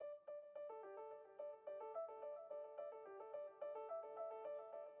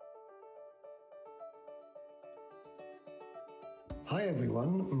Hi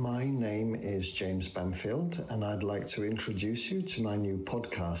everyone, my name is James Bamfield and I'd like to introduce you to my new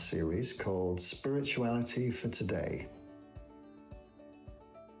podcast series called Spirituality for Today.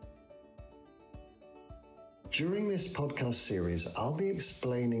 During this podcast series, I'll be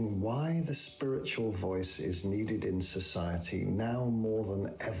explaining why the spiritual voice is needed in society now more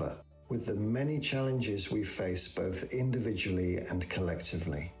than ever, with the many challenges we face both individually and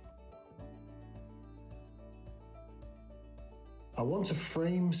collectively. I want to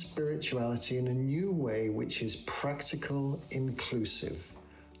frame spirituality in a new way which is practical, inclusive,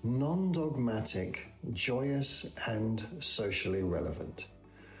 non-dogmatic, joyous, and socially relevant.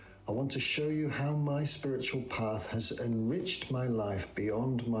 I want to show you how my spiritual path has enriched my life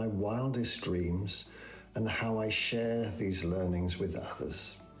beyond my wildest dreams and how I share these learnings with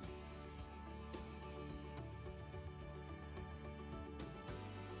others.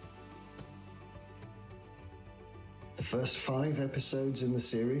 The first 5 episodes in the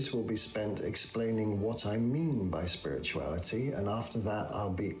series will be spent explaining what I mean by spirituality, and after that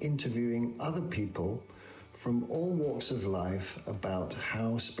I'll be interviewing other people from all walks of life about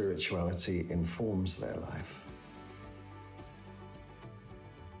how spirituality informs their life.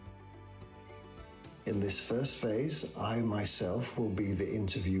 In this first phase, I myself will be the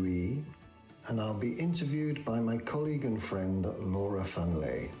interviewee, and I'll be interviewed by my colleague and friend Laura van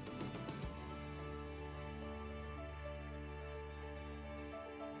Ley.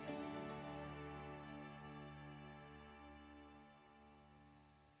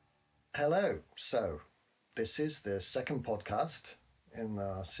 Hello, so this is the second podcast in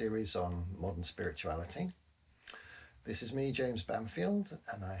our series on modern spirituality. This is me, James Bamfield,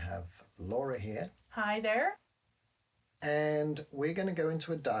 and I have Laura here. Hi there. And we're going to go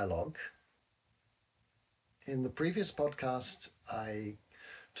into a dialogue. In the previous podcast, I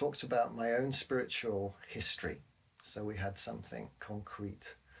talked about my own spiritual history, so we had something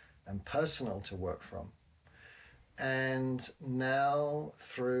concrete and personal to work from. And now,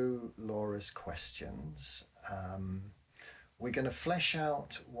 through Laura's questions, we're going to flesh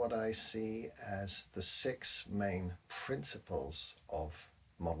out what I see as the 6 main principles of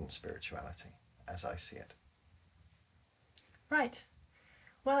modern spirituality, as I see it. Right.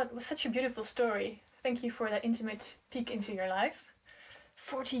 Well, it was such a beautiful story. Thank you for that intimate peek into your life.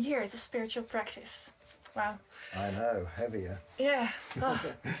 40 years of spiritual practice. Wow. I know, heavier. Yeah. Oh,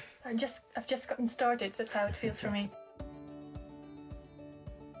 I've just gotten started. That's how it feels for me.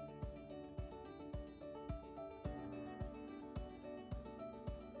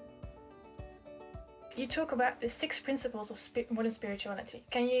 You talk about the 6 principles of modern spirituality.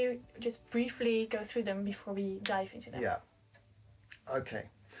 Can you just briefly go through them before we dive into them? Yeah. Okay.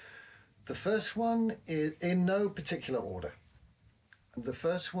 The first one is in no particular order. The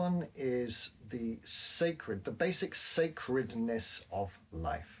first one is the basic sacredness of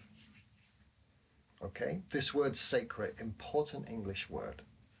life. Okay? This word sacred, important English word.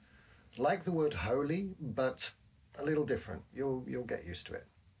 Like the word holy, but a little different. You'll get used to it.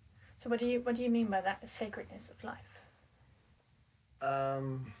 So what do you mean by that, the sacredness of life?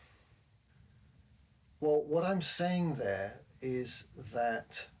 Well, what I'm saying there is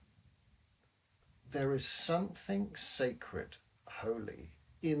that there is something sacred, holy,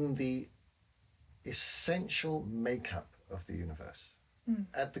 in the essential makeup of the universe,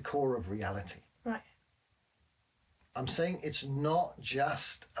 at the core of reality. Right. I'm saying it's not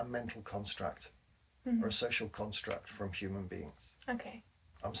just a mental construct or a social construct from human beings. Okay.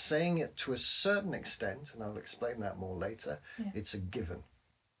 I'm saying it to a certain extent, and I'll explain that more later. Yeah. It's a given.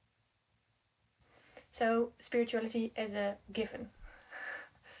 So spirituality is a given.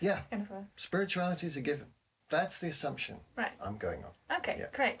 Yeah. Spirituality is a given. That's the assumption I'm going on. Okay, yeah.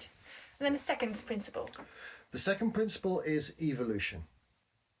 Great. And then the second principle. The second principle is evolution,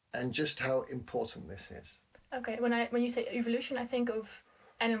 and just how important this is. Okay, when you say evolution, I think of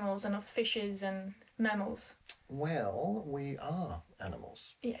animals and of fishes and mammals. Well, we are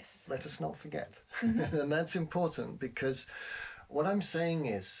animals. Yes. Let us not forget. Mm-hmm. And that's important because what I'm saying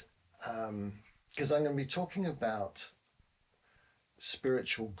is, because I'm going to be talking about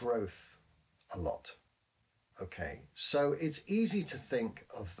spiritual growth a lot. Okay, so it's easy to think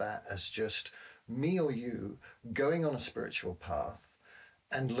of that as just me or you going on a spiritual path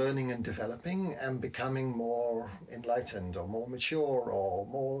and learning and developing and becoming more enlightened or more mature or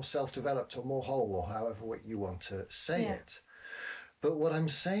more self-developed or more whole or however what you want to say it. But what I'm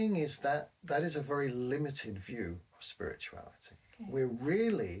saying is that is a very limited view of spirituality. Okay. We're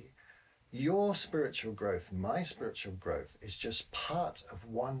really, your spiritual growth, my spiritual growth is just part of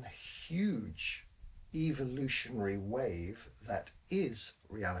one huge evolutionary wave that is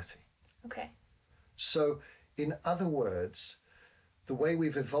reality. Okay. So, in other words, the way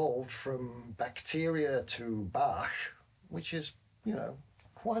we've evolved from bacteria to Bach, which is, you know,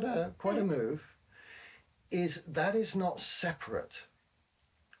 quite a move, is not separate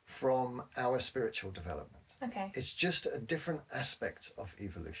from our spiritual development. Okay. It's just a different aspect of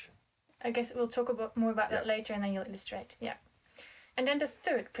evolution. I guess we'll talk more about that later, and then you'll illustrate. Yeah. And then the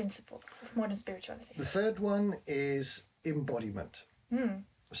third principle of modern spirituality. The third one is embodiment.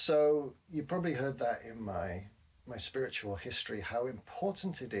 So you probably heard that in my spiritual history, how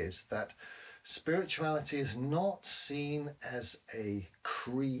important it is that spirituality is not seen as a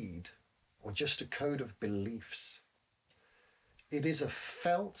creed or just a code of beliefs. It is a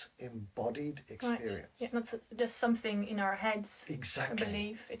felt, embodied experience. Right. Yeah, not just something in our heads. Exactly. A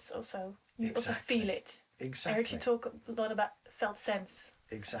belief. It's also, you also feel it. Exactly. I heard you talk a lot about felt sense.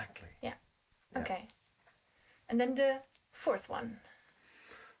 Exactly. Yeah. Okay. And then the fourth one.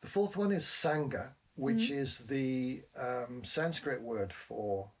 The fourth one is Sangha, which is the Sanskrit word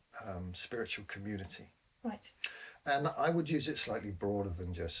for spiritual community. Right. And I would use it slightly broader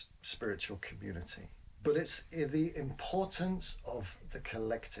than just spiritual community. But it's the importance of the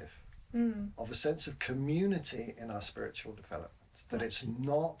collective, of a sense of community in our spiritual development. That it's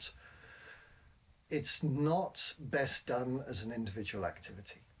not best done as an individual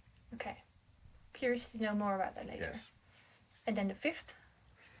activity. Okay. Curious to know more about that later. Yes. And then the fifth?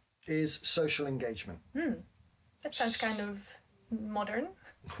 Is social engagement. That sounds kind of modern.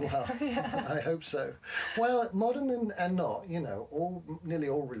 Well, I hope so. Well, modern and not, you know, nearly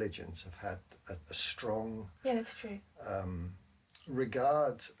all religions have had a strong that's true.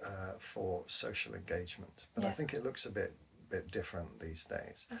 regard for social engagement, but I Yeah. think it looks a bit different these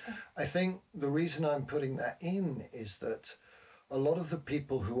days. Okay. I think the reason I'm putting that in is that a lot of the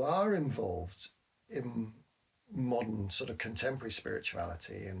people who are involved in modern sort of contemporary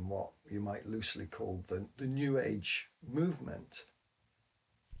spirituality and what you might loosely call the New Age movement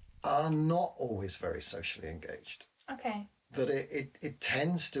are not always very socially engaged. Okay. That it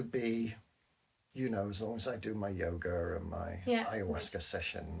tends to be, you know, as long as I do my yoga and my ayahuasca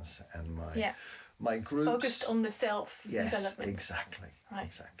sessions and my groups. Focused on the self-development. Yes, exactly. Right.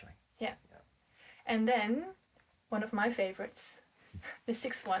 Exactly. Yeah. And then, one of my favorites, the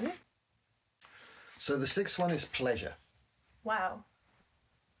sixth one. So the sixth one is pleasure. Wow.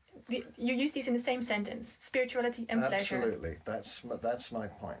 You use these in the same sentence, spirituality and pleasure. Absolutely. That's my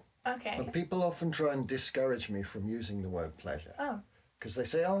point. Okay. But people often try and discourage me from using the word pleasure. Oh. Because they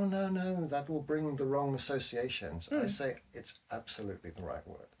say, oh, no, that will bring the wrong associations. I say it's absolutely the right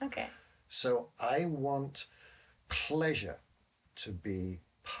word. Okay. So I want pleasure to be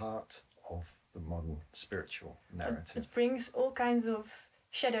part of the modern spiritual narrative. It brings all kinds of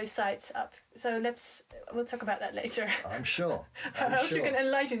shadow sides up. So we'll talk about that later. I'm sure. I hope you can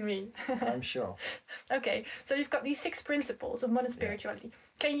enlighten me. I'm sure. Okay, so you've got these 6 principles of modern spirituality. Yeah.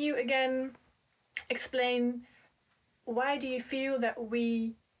 Can you again explain why do you feel that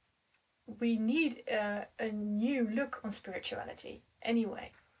we need a new look on spirituality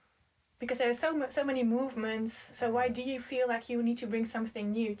anyway? Because there are so many movements, so why do you feel like you need to bring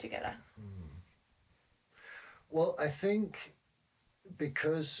something new together? Well, I think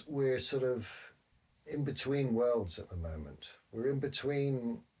because we're sort of in between worlds at the moment. We're in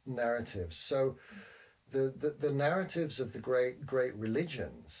between narratives. So the narratives of the great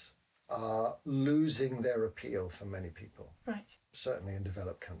religions are losing their appeal for many people. Right. Certainly in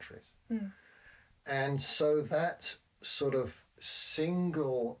developed countries. And so that sort of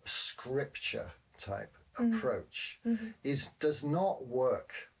single scripture type approach does not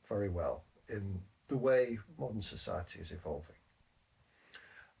work very well in the way modern society is evolving.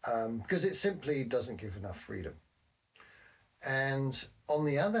 Because it simply doesn't give enough freedom. And on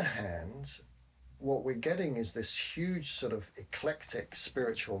the other hand, what we're getting is this huge sort of eclectic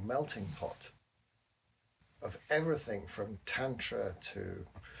spiritual melting pot of everything from Tantra to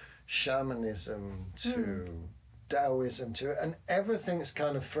shamanism to Taoism and everything's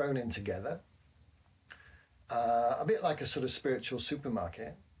kind of thrown in together. A bit like a sort of spiritual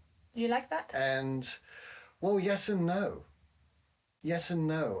supermarket. Do you like that? And, well, yes and no. Yes and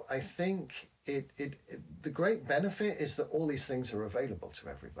no. I think the great benefit is that all these things are available to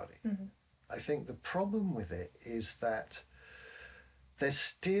everybody. I think the problem with it is that there's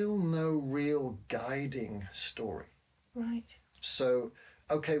still no real guiding story. Right. So,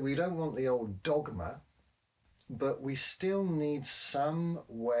 okay, we don't want the old dogma, but we still need some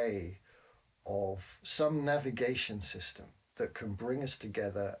way of some navigation system that can bring us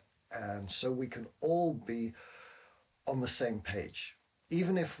together and so we can all be on the same page.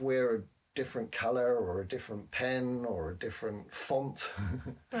 Even if we're a different color or a different pen or a different font,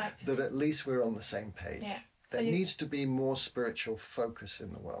 right. that at least we're on the same page. Yeah. There needs to be more spiritual focus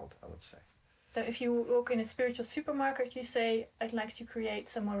in the world, I would say. So if you walk in a spiritual supermarket, you say, I'd like to create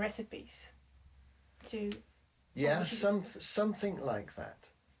some more recipes to... Yeah, something like that.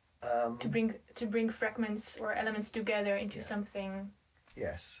 To bring fragments or elements together into something.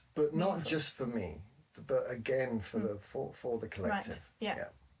 Yes, but not just for me, but again for the collective. Right. Yeah.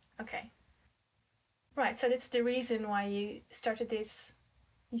 Okay. Right. So that's the reason why you started this.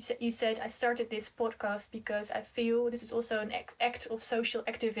 You said I started this podcast because I feel this is also an act of social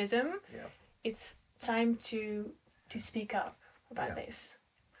activism. Yeah. It's time to speak up about this.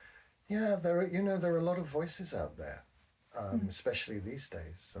 Yeah, there are a lot of voices out there, especially these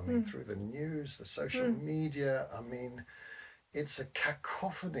days. I mean, through the news, the social media. I mean, it's a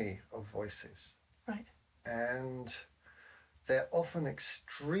cacophony of voices. Right. And they're often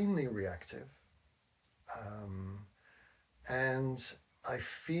extremely reactive. And I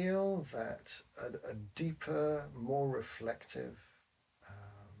feel that a deeper, more reflective,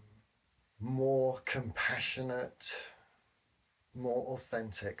 more compassionate, more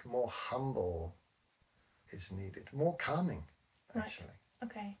authentic, more humble is needed. More calming, actually. Right.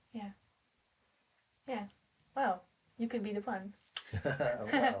 Okay, yeah. Yeah. Well, you could be the one.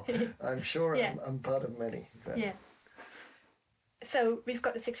 Well, I'm sure I'm part of many. But... Yeah. So we've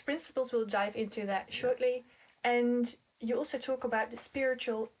got the 6 principles. We'll dive into that shortly. And you also talk about the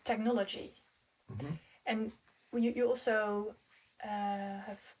spiritual technology. Mm-hmm. And you also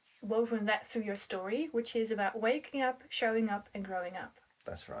have woven that through your story, which is about waking up, showing up, and growing up.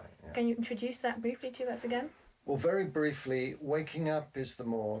 That's right. Yeah. Can you introduce that briefly to us again? Well, very briefly, waking up is the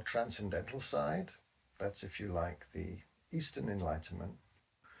more transcendental side. That's, if you like, the Eastern Enlightenment.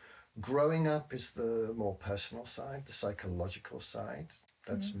 Growing up is the more personal side, the psychological side.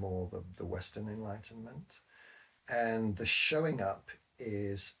 That's more the Western Enlightenment. And the showing up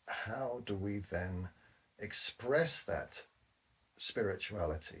is how do we then express that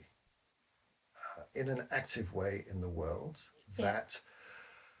spirituality in an active way in the world that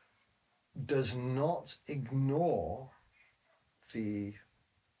does not ignore the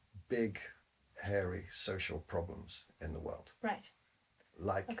big, hairy social problems in the world. Right.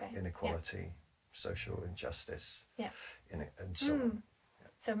 Like inequality, social injustice, and so on.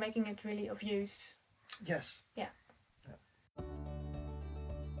 So making it really of use. Yes. Yeah.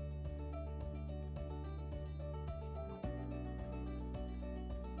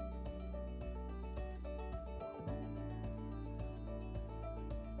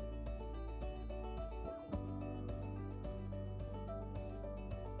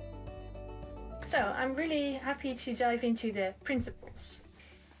 So I'm really happy to dive into the principles.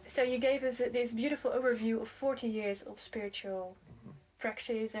 So you gave us this beautiful overview of 40 years of spiritual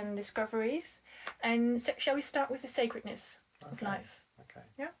practice and discoveries. And shall we start with the sacredness of life? Okay.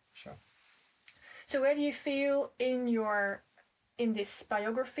 Yeah? Sure. So where do you feel in this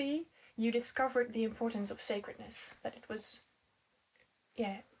biography you discovered the importance of sacredness? That it was,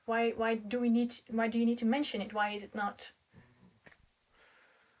 why do you need to mention it? Why is it not?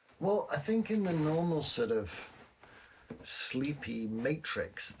 Well, I think in the normal sort of sleepy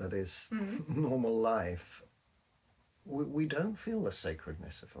matrix that is normal life, we don't feel the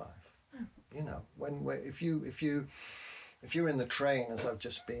sacredness of life. You know, if you're in the train, as I've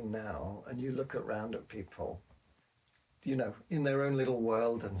just been now, and you look around at people, you know, in their own little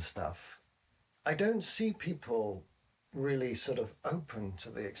world and stuff, I don't see people really sort of open to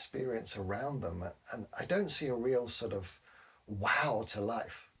the experience around them, and I don't see a real sort of wow to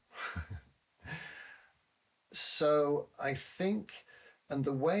life. So I think, and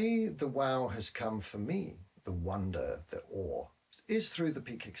the way the wow has come for me, the wonder, the awe, is through the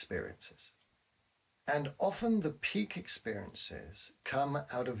peak experiences. And often the peak experiences come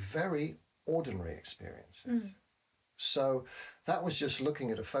out of very ordinary experiences. So that was just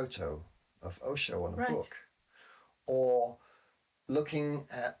looking at a photo of Osho on a book, or looking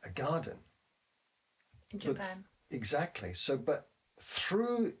at a garden. In Japan. Exactly. So, but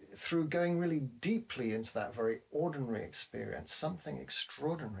through going really deeply into that very ordinary experience, something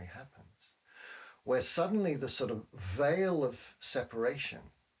extraordinary happens, where suddenly the sort of veil of separation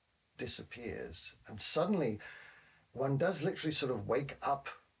disappears, and suddenly one does literally sort of wake up,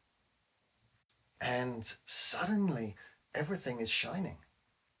 and suddenly everything is shining.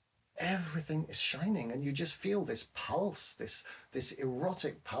 Everything is shining, and you just feel this pulse, this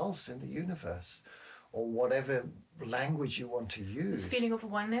erotic pulse in the universe, or whatever language you want to use. This feeling of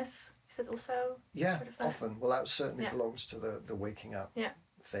oneness, is that also part of that? Often. Well, that certainly belongs to the waking up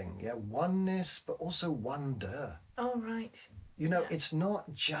thing. Yeah, oneness, but also wonder. Oh, right. You know, it's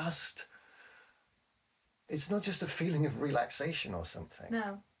not just a feeling of relaxation or something.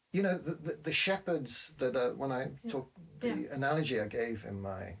 No. you know, the shepherds that when I talk, the analogy I gave in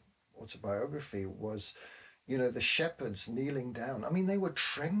my autobiography was, you know, the shepherds kneeling down. I mean, they were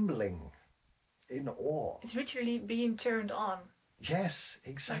trembling in awe. It's literally being turned on. Yes,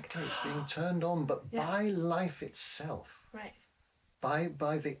 exactly. It's being turned on, but by life itself. Right.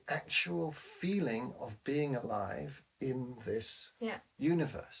 By the actual feeling of being alive in this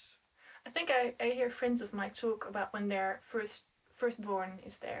universe. I think I hear friends of mine talk about when their firstborn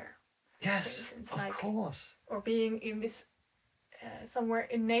is there. Yes, of course. Or being in this somewhere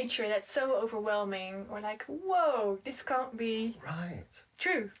in nature that's so overwhelming, or like, whoa, this can't be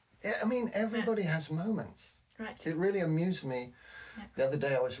true. Yeah, I mean, everybody has moments. Right. It really amused me. Yeah. The other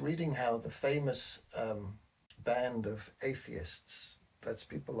day I was reading how the famous band of atheists, that's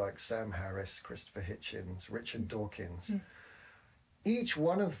people like Sam Harris, Christopher Hitchens, Richard Dawkins, each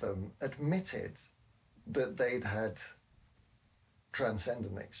one of them admitted that they'd had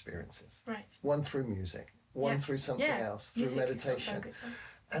transcendent experiences. Right. One through music, one through something else, through music meditation,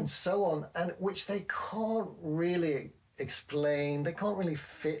 and so on, and which they can't really explain, they can't really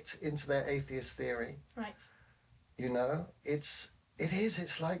fit into their atheist theory. Right. You know, it's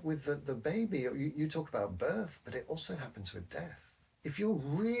like with the baby, you talk about birth, but it also happens with death. If you're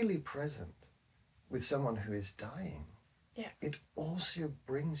really present with someone who is dying, it also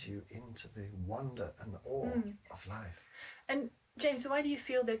brings you into the wonder and awe of life. And James, why do you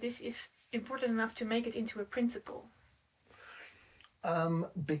feel that this is important enough to make it into a principle?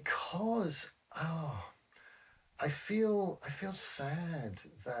 Because I feel sad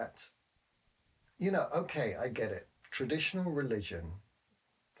that, you know, okay, I get it. Traditional religion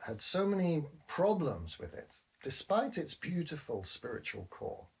had so many problems with it, despite its beautiful spiritual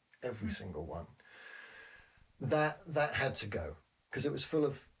core, every single one. That had to go because it was full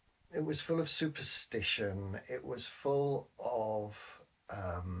of superstition. It was full of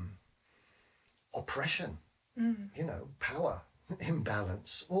oppression, you know, power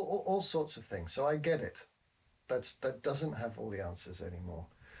imbalance, all sorts of things. So I get it. That doesn't have all the answers anymore.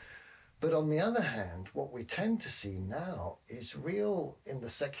 But on the other hand, what we tend to see now is real in the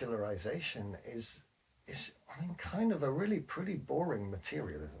secularization is I mean, kind of a really pretty boring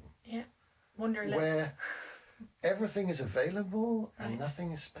materialism. Yeah, wonderless. Where everything is available and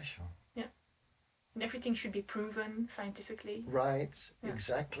nothing is special. Yeah, and everything should be proven scientifically. Right,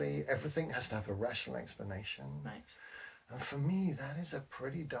 exactly. Everything has to have a rational explanation. Right. And for me, that is a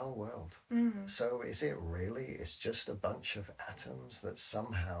pretty dull world. So is it really? It's just a bunch of atoms that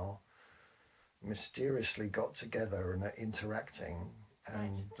somehow mysteriously got together and are interacting,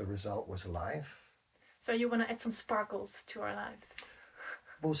 and the result was life. So you want to add some sparkles to our life?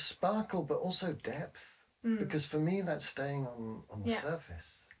 Well, sparkle, but also depth. Because for me, that's staying on the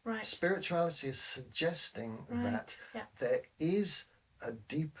surface. Right. Spirituality is suggesting that there is a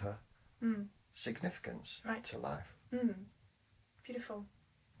deeper significance to life. Beautiful.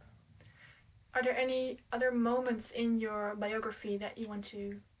 Are there any other moments in your biography that you want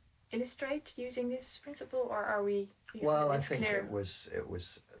to illustrate using this principle, or are we? Well, I think it was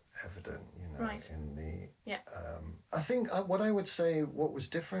evident, you know, in the. I think what I would say, what was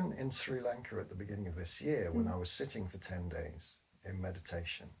different in Sri Lanka at the beginning of this year, when I was sitting for 10 days in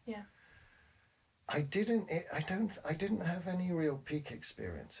meditation. Yeah. I didn't have any real peak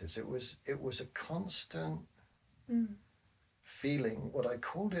experiences. It was a constant feeling. What I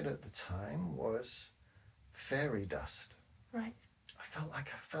called it at the time was fairy dust. Right. I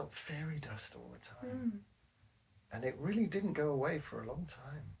felt fairy dust all the time. And it really didn't go away for a long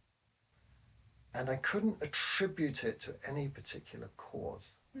time. And I couldn't attribute it to any particular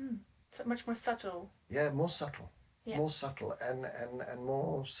cause. So much more subtle. Yeah, more subtle. Yeah. More subtle and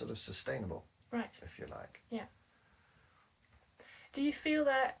more sort of sustainable. Right. If you like. Yeah. Do you feel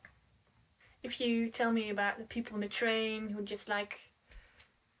that if you tell me about the people on the train who just that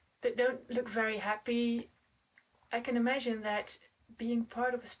don't look very happy, I can imagine that being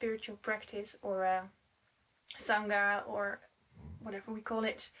part of a spiritual practice or a sangha or whatever we call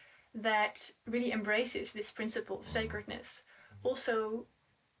it, that really embraces this principle of sacredness, also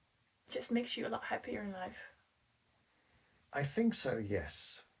just makes you a lot happier in life. I think so,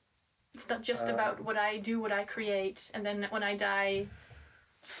 yes. It's not just about what I do, what I create, and then when I die,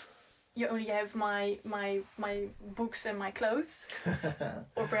 you only have my books and my clothes,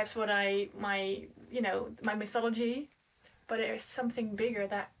 or perhaps my mythology, but there's something bigger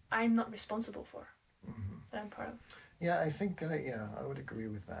that I'm not responsible for, that I'm part of. Yeah, I think, I would agree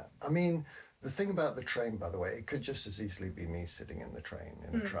with that. I mean, the thing about the train, by the way, it could just as easily be me sitting in the train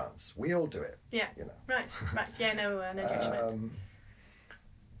in a trance. We all do it. Yeah. You know. Right. Yeah, no judgment.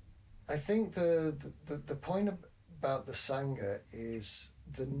 I think the point of about the Sangha is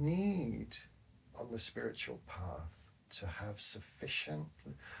the need on the spiritual path to have sufficient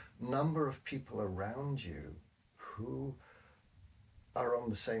number of people around you who are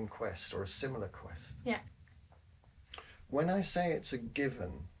on the same quest or a similar quest. Yeah. When I say it's a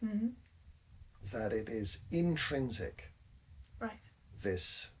given, Mm-hmm. that it is intrinsic, Right.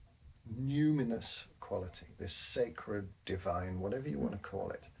 this numinous quality, this sacred, divine, whatever you want to call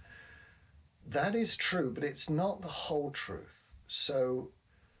it, that is true, but it's not the whole truth. So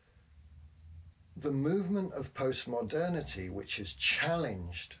the movement of postmodernity, which has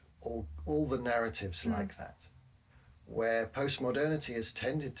challenged all the narratives like that, where postmodernity has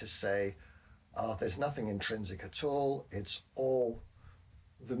tended to say, there's nothing intrinsic at all, it's all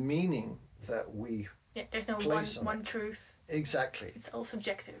the meaning that we there's no place on one it. truth. Exactly. It's all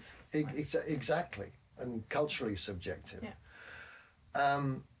subjective. Exactly, and culturally subjective. Yeah.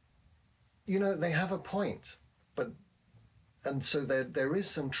 They have a point, and so there is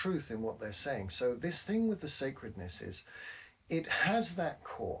some truth in what they're saying. So this thing with the sacredness is, it has that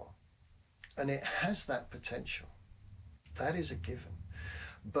core, and it has that potential. That is a given.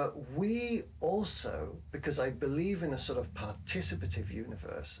 But we also, because I believe in a sort of participative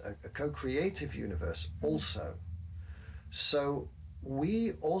universe, a co-creative universe also, so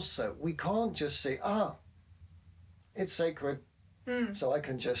we can't just say, it's sacred, so I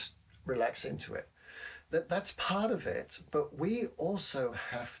can just relax into it. That's part of it, but we also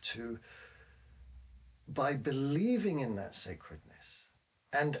have to, by believing in that sacredness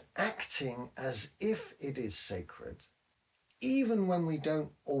and acting as if it is sacred, even when we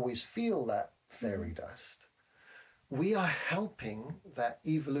don't always feel that fairy dust, we are helping that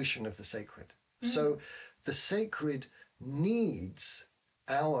evolution of the sacred. So the sacred needs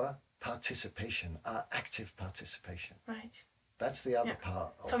our participation, our active participation. Right. That's the other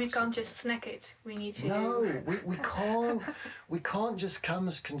part. So we can't sacredness. just snack it. We need to. No, we can't. We can't just come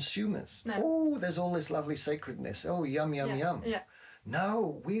as consumers. No. Oh, there's all this lovely sacredness. Oh, yum, yum, yum. Yeah.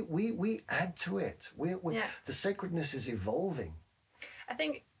 No, we add to it. The sacredness is evolving. I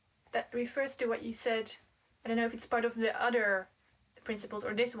think that refers to what you said. I don't know if it's part of the other principles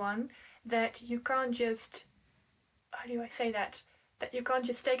or this one, that you can't just, how do I say that? That you can't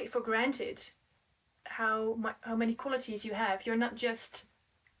just take it for granted how many qualities you have. You're not just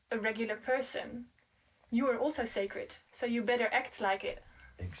a regular person. You are also sacred. So you better act like it.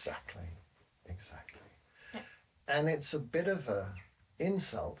 Exactly. Yeah. And it's a bit of a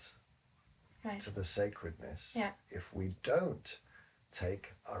insult Right. to the sacredness Yeah. if we don't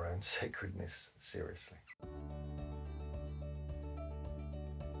take our own sacredness seriously.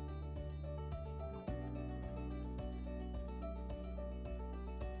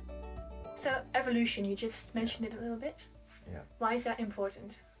 So evolution, you just mentioned it a little bit. Yeah. Why is that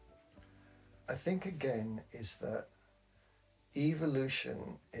important? I think again is that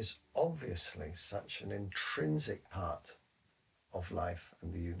evolution is obviously such an intrinsic part of life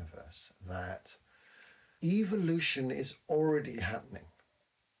and the universe that evolution is already happening.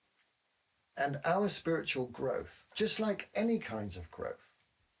 And our spiritual growth, just like any kinds of growth,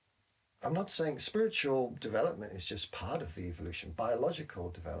 I'm not saying spiritual development is just part of the evolution, biological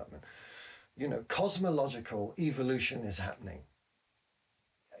development. Cosmological evolution is happening.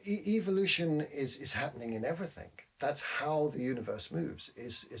 Evolution is happening in everything. That's how the universe moves,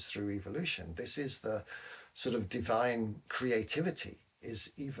 is through evolution. This is the sort of divine creativity,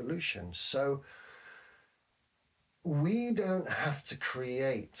 is evolution. So we don't have to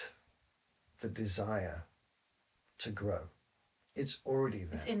create the desire to grow. It's already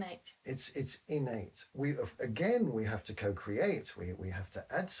there. It's innate. It's innate. We have to co-create. We have to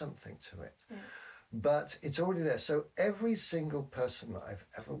add something to it. Yeah. But it's already there. So every single person that I've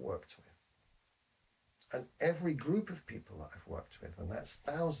ever worked with, and every group of people that I've worked with, and that's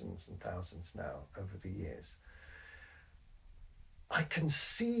thousands and thousands now over the years, I can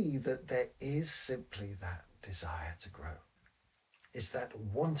see that there is simply that desire to grow. Is that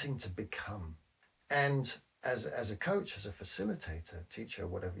wanting to become. And as a coach, as a facilitator, teacher,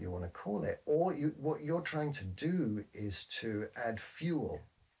 whatever you want to call it, what you're trying to do is to add fuel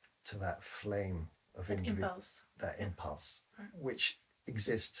to that flame of Impulse. that impulse, which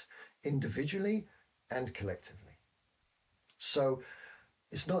exists individually and collectively. So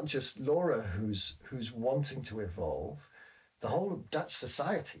it's not just Laura who's wanting to evolve. The whole of Dutch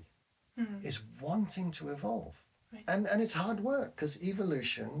society is wanting to evolve. Right. And it's hard work, because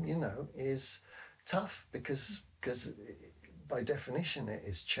evolution, is tough because by definition it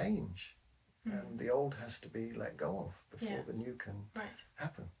is change. And the old has to be let go of before the new can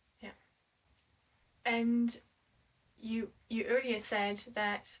happen. Yeah. And you earlier said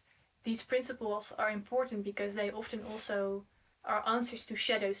that these principles are important because they often also are answers to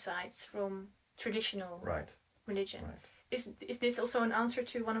shadow sides from traditional Right. religion. Right. Is this also an answer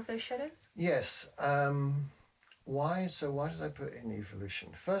to one of those shadows? Yes. Why? So why did I put in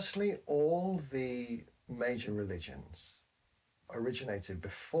evolution? Firstly, all the major religions originated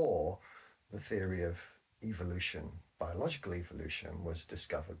before the theory of evolution, biological evolution, was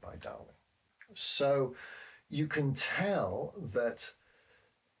discovered by Darwin. So you can tell that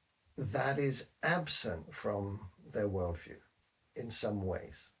that is absent from their worldview in some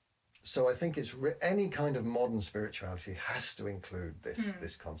ways. So I think it's any kind of modern spirituality has to include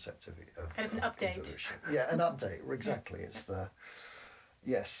this concept of Kind of an update. evolution. Yeah, an update. Exactly. It's the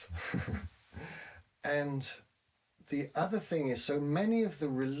yes. And the other thing is, so many of the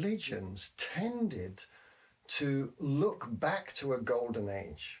religions tended to look back to a golden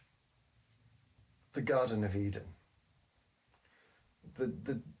age, the Garden of Eden,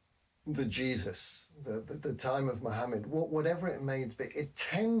 the Jesus, the time of Muhammad, whatever it may be. It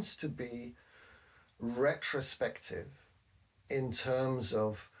tends to be retrospective in terms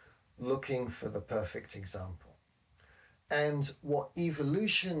of looking for the perfect example. And what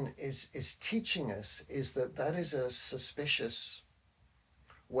evolution is teaching us is that is a suspicious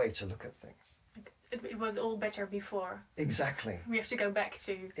way to look at things. It was all better before. Exactly. We have to go back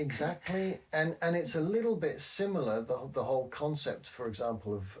to... Exactly. And it's a little bit similar, the whole concept, for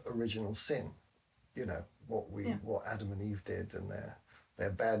example, of original sin. You know, what Adam and Eve did and their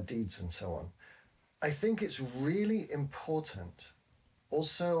bad deeds and so on. I think it's really important.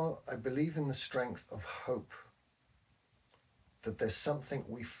 Also, I believe in the strength of hope. That there's something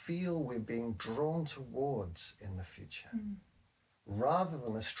we feel we're being drawn towards in the future. Rather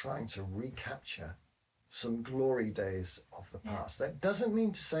than us trying to recapture some glory days of the past. That doesn't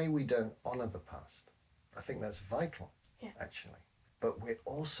mean to say we don't honor the past. I think that's vital, actually. But we're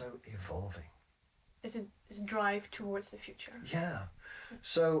also evolving. It's a drive towards the future. Yeah.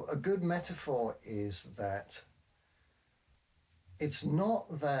 So a good metaphor is that it's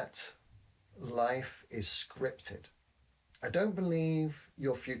not that life is scripted. I don't believe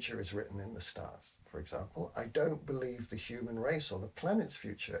your future is written in the stars, for example. I don't believe the human race or the planet's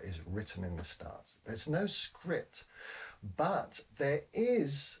future is written in the stars. There's no script, but there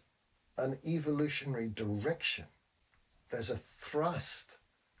is an evolutionary direction. There's a thrust,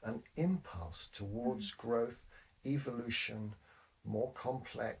 an impulse towards growth, evolution, more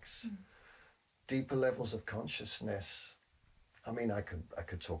complex, deeper levels of consciousness. I mean, I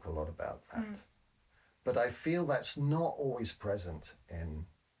could talk a lot about that. But I feel that's not always present in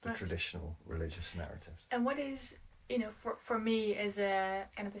the traditional religious narratives. And what is, for me as a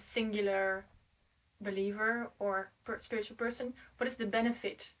kind of a singular believer or spiritual person, what is the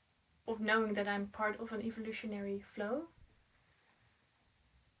benefit of knowing that I'm part of an evolutionary flow?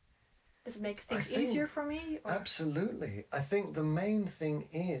 Does it make things easier for me? Or? Absolutely. I think the main thing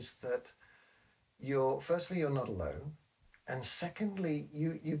is that firstly, you're not alone. And secondly,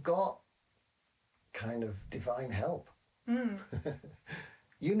 you've got kind of divine help.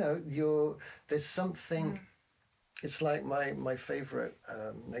 There's something, it's like my favorite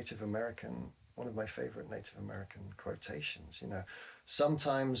one of my favorite Native American quotations,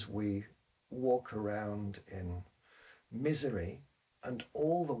 sometimes we walk around in misery and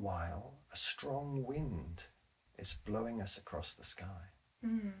all the while a strong wind is blowing us across the sky.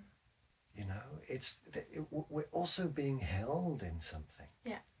 We're also being held in something.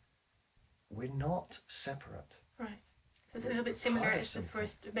 Yeah. We're not separate. Right. So it's a little bit similar as the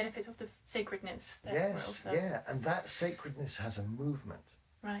first benefit of the sacredness. Yes, and that sacredness has a movement.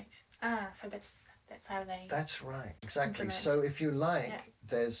 Right. So that's how they... That's right, exactly. Implement. So if you like,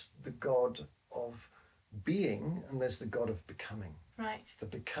 there's the God of being and there's the God of becoming. Right. The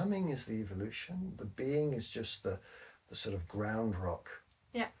becoming is the evolution. The being is just the sort of ground rock,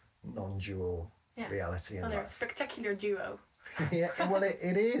 non-dual reality in they're a life. spectacular duo. Yeah, well,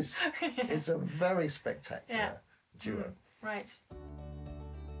 it is. It's a very spectacular duo. Right.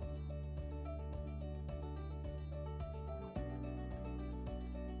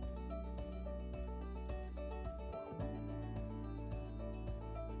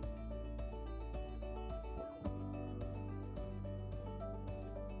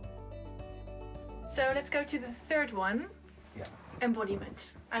 So let's go to the third one. Yeah.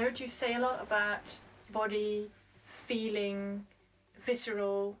 Embodiment. I heard you say a lot about body, feeling,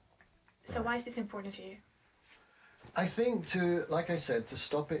 visceral. So why is this important to you? I think like I said, to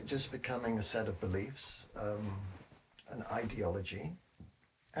stop it just becoming a set of beliefs, an ideology,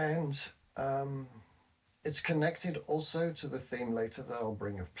 and it's connected also to the theme later that I'll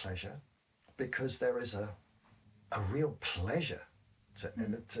bring of pleasure, because there is a real pleasure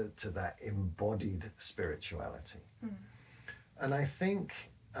to that embodied spirituality. And I think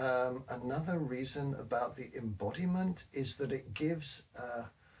another reason about the embodiment is that it gives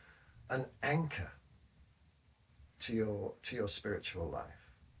an anchor to your spiritual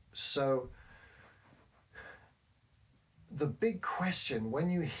life. So the big question when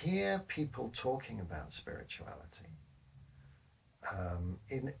you hear people talking about spirituality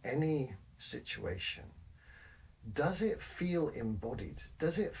in any situation, does it feel embodied?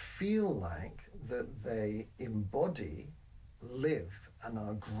 Does it feel like that they embody, live, and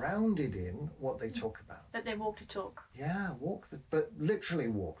are grounded in what they talk about? That they walk the talk. Yeah, but literally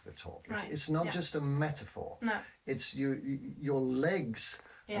walk the talk. Right. It's not just a metaphor. No. It's your legs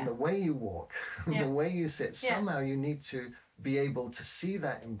and the way you walk, Yeah. the way you sit. Yeah. Somehow you need to be able to see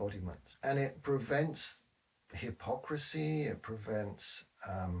that embodiment, and it prevents hypocrisy. It prevents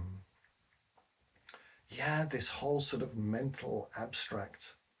this whole sort of mental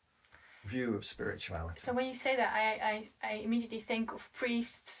abstract view of spirituality. So when you say that, I immediately think of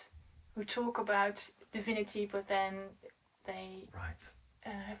priests who talk about divinity, but then they Right.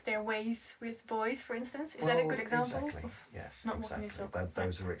 Have their ways with boys, for instance. Is that a good example? Exactly. Of Yes, not exactly. walking the talk?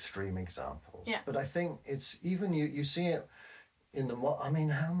 Those are extreme examples. Yeah. But I think it's even you see it in the. I mean,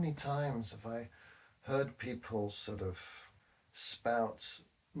 how many times have I heard people sort of spout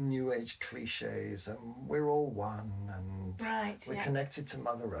New Age cliches, and we're all one, and Right. we're Yeah. connected to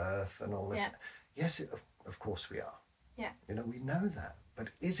Mother Earth, and all this. Yeah. Yes, of course we are. Yeah. You know, we know that.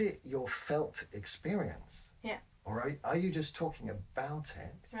 But is it your felt experience? Yeah. Or are you just talking about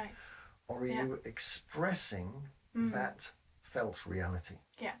it? Right. Or are Yeah. you expressing that felt reality?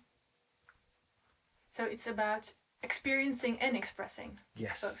 Yeah. So it's about experiencing and expressing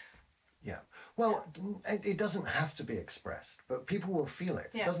Yes. both. Yeah. Well, it doesn't have to be expressed, but people will feel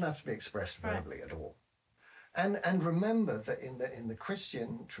it. Yeah. It doesn't have to be expressed Right. verbally at all. And remember that in the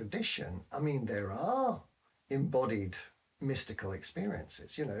Christian tradition, I mean, there are embodied mystical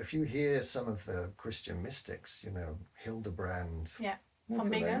experiences. You know, if you hear some of the Christian mystics, you know, Hildebrand. Yeah. what's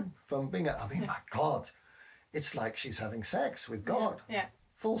Van her Bingen. name? Van Bingen. I mean, my God, it's like she's having sex with God. Yeah.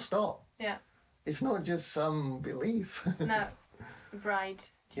 Full stop. Yeah. It's not just some belief. No. Bride.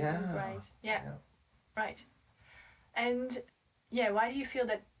 Yeah. Bride. Yeah. Yeah. Right. And yeah, why do you feel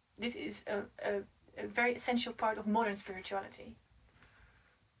that this is a very essential part of modern spirituality?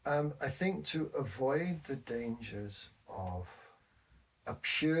 I think to avoid the dangers of a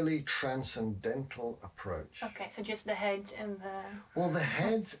purely transcendental approach. Okay, so just the head and the Well, the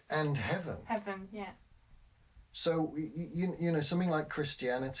head and heaven. heaven, yeah. So, you know, something like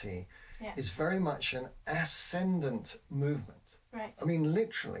Christianity Yeah. is very much an ascendant movement. Right. I mean,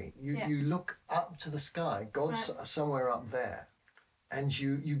 literally, you look up to the sky, God's Right. somewhere up there, and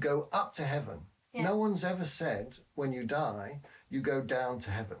you go up to heaven. Yeah. No one's ever said when you die, you go down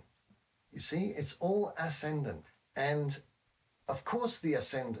to heaven. You see, it's all ascendant. And of course the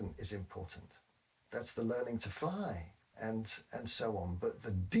ascendant is important. That's the learning to fly and so on. But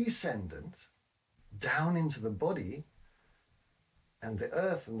the descendant down into the body and the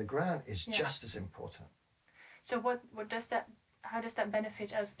earth and the ground is just as important. So how does that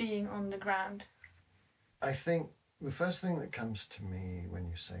benefit us being on the ground? I think the first thing that comes to me when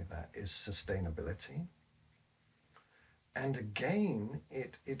you say that is sustainability. And again,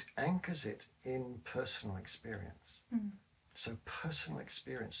 it anchors it in personal experience. So personal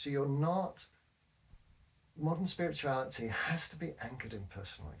experience. So modern spirituality has to be anchored in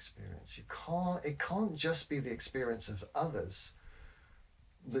personal experience. It can't just be the experience of others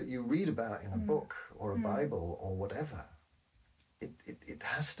that you read about in a book or a Bible or whatever. It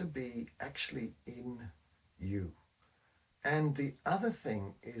has to be actually in you. And the other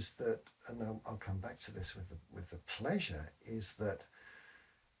thing is that, and I'll come back to this with the pleasure, is that,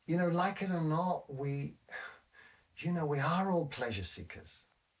 you know, like it or not, we are all pleasure seekers,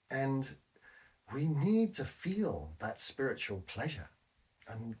 and we need to feel that spiritual pleasure,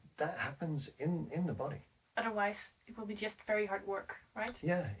 and that happens in the body. Otherwise, it will be just very hard work, right?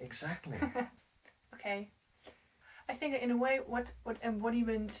 Yeah, exactly. Okay. I think in a way what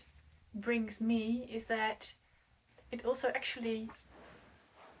embodiment brings me is that it also actually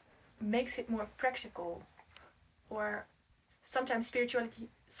makes it more practical. Or sometimes spirituality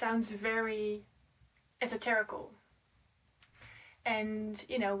sounds very esoterical. And,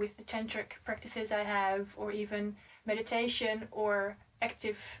 you know, with the tantric practices I have, or even meditation or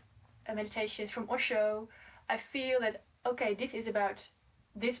active meditation from Osho, I feel that, okay, this is about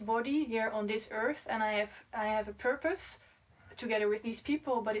this body here on this earth, and I have a purpose together with these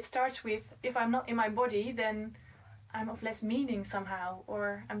people, but it starts with, if I'm not in my body, then I'm of less meaning somehow,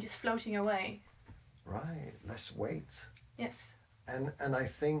 or I'm just floating away. Right, less weight. Yes. And I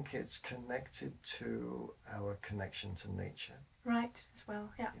think it's connected to our connection to nature. Right, as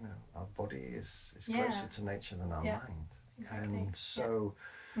well, yeah. You know, our body is Yeah. closer to nature than our Yeah, mind. exactly. And so,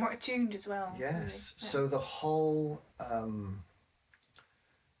 More attuned as well. yes, really. Yeah. so the whole,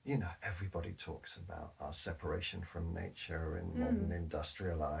 you know, everybody talks about our separation from nature in modern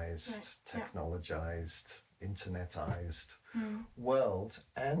industrialized, Right, yeah. technologized, internetized Mm. world,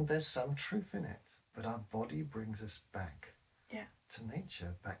 and there's some truth in it. But our body brings us back Yeah. to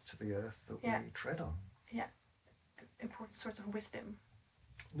nature, back to the earth that Yeah. we tread on. Important sort of wisdom.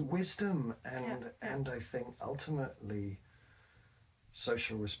 The wisdom and Yeah. and I think ultimately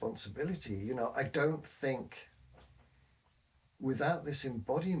social responsibility. You know, I don't think without this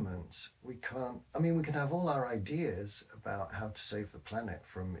embodiment we can't. I mean, we can have all our ideas about how to save the planet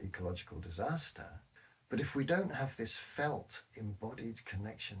from ecological disaster, but if we don't have this felt embodied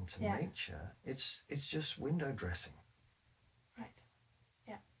connection to Yeah. nature, it's just window dressing. Right.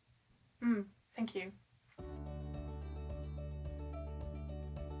 Yeah. Thank you.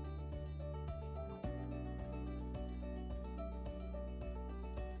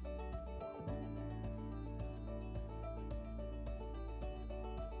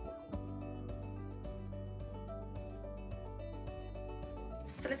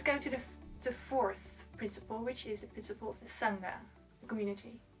 So let's go to the fourth principle, which is the principle of the Sangha, the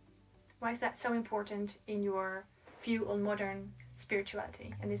community. Why is that so important in your view on modern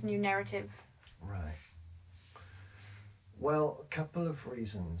spirituality and this new narrative? Right. Well, a couple of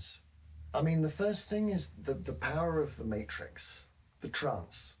reasons. I mean, the first thing is the power of the matrix, the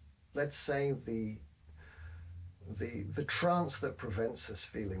trance. Let's say the trance that prevents us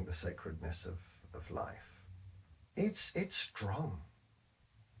feeling the sacredness of life. It's strong.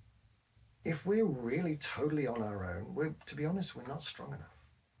 If we're really totally on our own, to be honest, we're not strong enough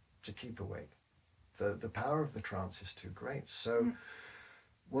to keep awake. The power of the trance is too great. So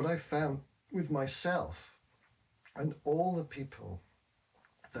what I found with myself and all the people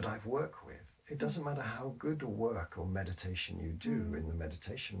that I've worked with, it doesn't matter how good a work or meditation you do in the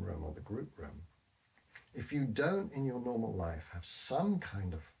meditation room or the group room, if you don't in your normal life have some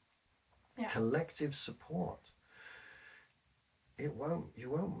kind of collective support, you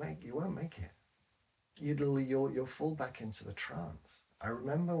won't make it. You'll fall back into the trance. I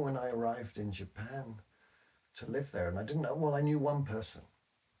remember when I arrived in Japan to live there, and I didn't know, well, I knew one person,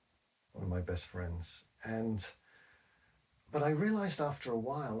 one of my best friends, but I realized after a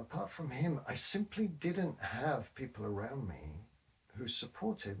while, apart from him, I simply didn't have people around me who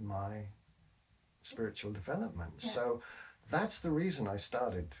supported my spiritual development. Yeah. So that's the reason I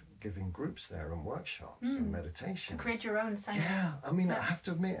started giving groups there and workshops and meditations. To create your own Sangha. Yeah, I mean, I have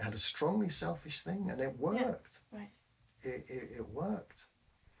to admit, it had a strongly selfish thing, and it worked. Yeah. Right. It worked.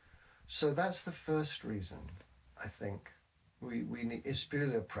 So that's the first reason I think we need. It's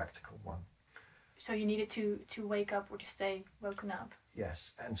purely a practical one. So you needed to wake up or to stay woken up.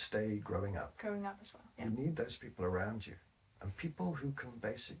 Yes, and stay growing up. Growing up as well. Yeah. You need those people around you, and people who can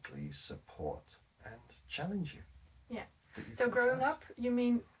basically support and challenge you. Yeah. that you So can growing trust. up, you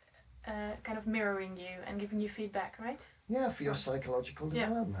mean kind of mirroring you and giving you feedback, right? Yeah, for your psychological Yeah,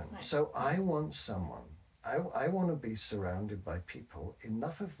 development. right. So I want someone, I want to be surrounded by people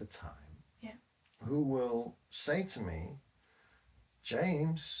enough of the time who will say to me,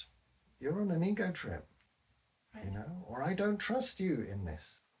 James, you're on an ego trip, Right. you know, or I don't trust you in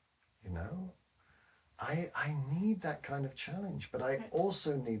this, you know. I need that kind of challenge, but I Right.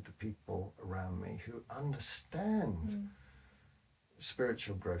 also need the people around me who understand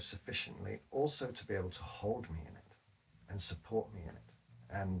spiritual growth sufficiently also to be able to hold me in it and support me in it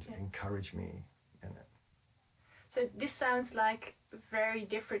and encourage me in it. So this sounds like very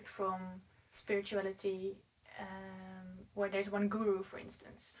different from spirituality, where there's one guru, for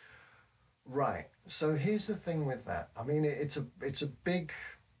instance. Right. So here's the thing with that. I mean, it's a big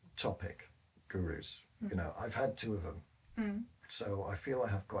topic, gurus. You know, I've had 2 of them. So I feel I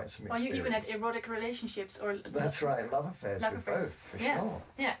have quite some Well, experience. you even had erotic relationships, or That's right, love affairs Love with affairs. both, for Yeah. sure.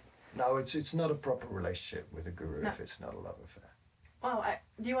 Yeah. No, it's not a proper relationship with a guru No. if it's not a love affair. Well,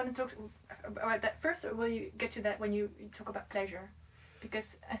 do you want to talk about that first, or will you get to that when you talk about pleasure?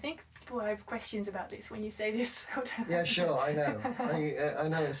 Because I think people have questions about this when you say this. Yeah, sure, I know. I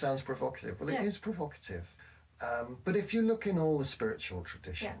know it sounds provocative. Well, it Yeah. is provocative. But if you look in all the spiritual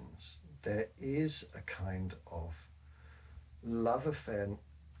traditions, there is a kind of love affair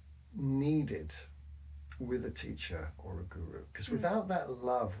needed with a teacher or a guru. Because without that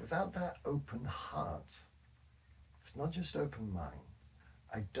love, without that open heart, it's not just open mind,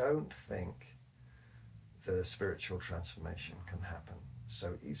 I don't think the spiritual transformation can happen.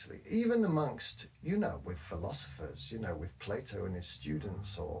 so easily. Even amongst, with philosophers, with Plato and his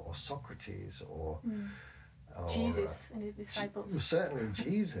students, or Socrates, or Jesus and his disciples. Certainly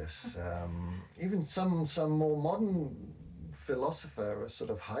Jesus. Even some more modern philosopher, a sort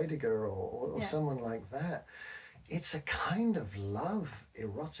of Heidegger or someone like that. It's a kind of love,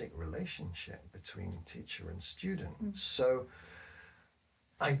 erotic relationship between teacher and student. So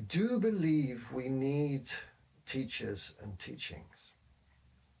I do believe we need teachers and teachings.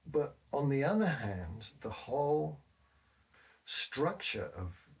 But on the other hand, the whole structure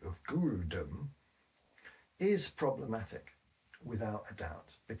of gurudom is problematic, without a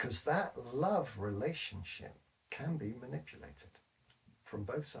doubt, because that love relationship can be manipulated from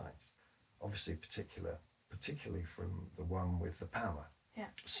both sides. Obviously, particularly from the one with the power. Yeah.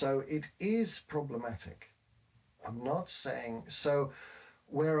 So it is problematic. I'm not saying... So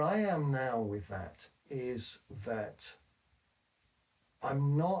where I am now with that is that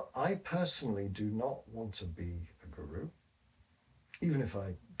I personally do not want to be a guru, even if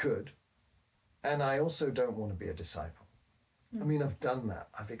I could. And I also don't want to be a disciple. I mean, I've done that.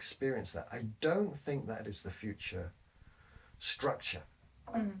 I've experienced that. I don't think that is the future structure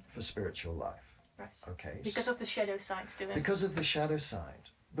for spiritual life. Right. Okay. Because of the shadow sides to it. Because of the shadow side.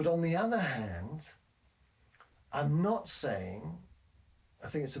 But on the other hand, I'm not saying, I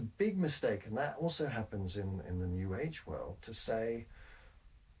think it's a big mistake, and that also happens in the New Age world, to say,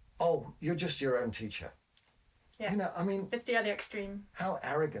 oh, you're just your own teacher. Yeah. I mean... It's the other extreme. How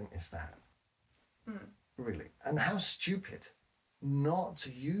arrogant is that? Really. And how stupid not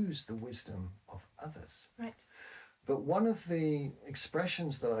to use the wisdom of others. Right. But one of the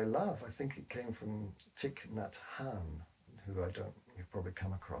expressions that I love, I think it came from Thich Nhat Hanh, who you've probably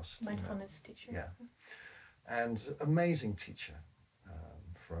come across. Mindfulness teacher. Yeah. And amazing teacher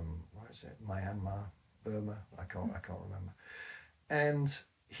from, where is it? Myanmar, Burma, I can't remember. And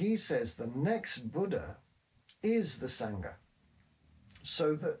he says the next Buddha is the Sangha.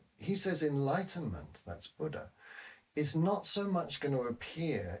 So that he says enlightenment, that's Buddha, is not so much going to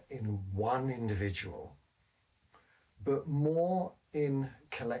appear in one individual, but more in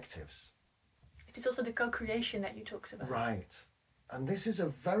collectives. It is also the co-creation that you talked about. Right. And this is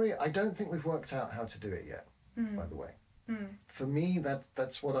I don't think we've worked out how to do it yet, by the way. For me,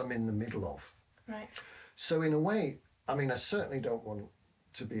 that's what I'm in the middle of. Right. So in a way, I mean, I certainly don't want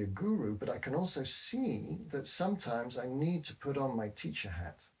to be a guru, but I can also see that sometimes I need to put on my teacher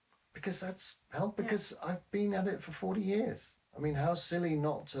hat, because that's help, because I've been at it for 40 years. I mean, how silly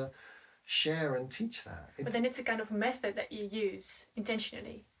not to share and teach that. But then it's a kind of method that you use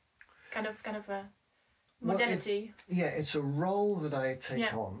intentionally, kind of a modality. It's a role that I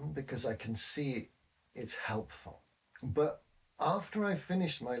take on because I can see it's helpful. But after I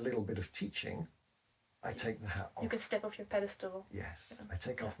finish my little bit of teaching, I take the hat off. You can step off your pedestal. Yes, I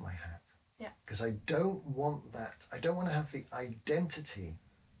take off my hat. Yeah. Because I don't want that. I don't want to have the identity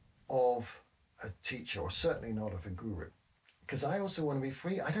of a teacher, or certainly not of a guru. Because I also want to be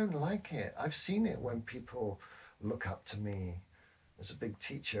free. I don't like it. I've seen it when people look up to me as a big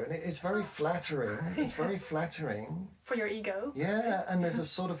teacher, and it's very flattering. It's very flattering. For your ego. Yeah, and there's a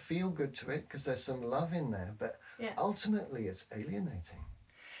sort of feel good to it because there's some love in there, but ultimately it's alienating.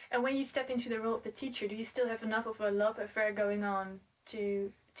 And when you step into the role of the teacher, do you still have enough of a love affair going on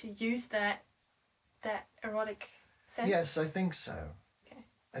to use that erotic sense? Yes, I think so. Okay.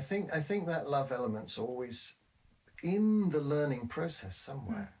 I think that love element's always in the learning process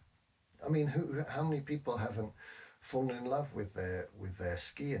somewhere. I mean, how many people haven't fallen in love with their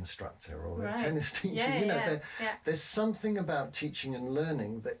ski instructor or their tennis teacher? There's something about teaching and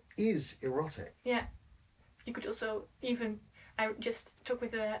learning that is erotic. Yeah. You could also even, I just talked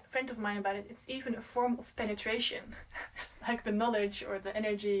with a friend of mine about it, it's even a form of penetration. Like the knowledge or the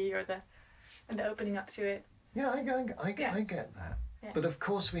energy or the opening up to it. Yeah, I get that. Yeah. But of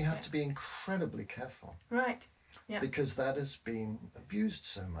course we have to be incredibly careful. Right. Yeah. Because that has been abused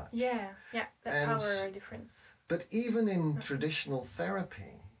so much. Yeah, that power difference. But even in traditional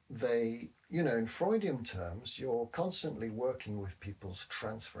therapy, in Freudian terms, you're constantly working with people's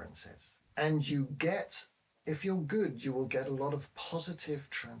transferences. And if you're good, you will get a lot of positive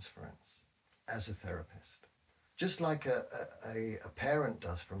transference as a therapist. Just like a parent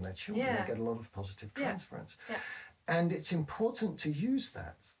does from their children, they get a lot of positive transference. Yeah. And it's important to use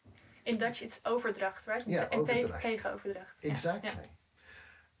that. In Dutch, it's overdracht, right? Yeah, overdracht. Tegenoverdracht. Exactly. Yeah.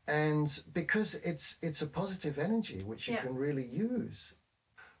 And because it's a positive energy which you can really use.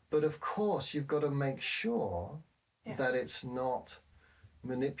 But of course, you've got to make sure that it's not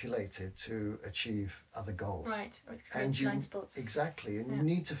manipulated to achieve other goals. Right, or it creates blind spots. Exactly, and you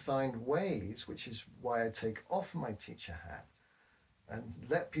need to find ways, which is why I take off my teacher hat and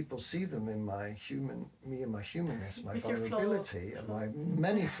let people see them in me and my humanness, my With your vulnerability and my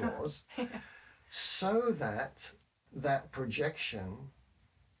many flaws, so that that projection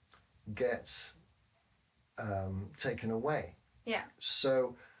gets taken away. Yeah.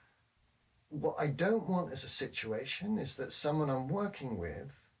 So what I don't want as a situation is that someone I'm working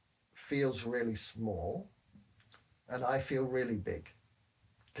with feels really small and I feel really big.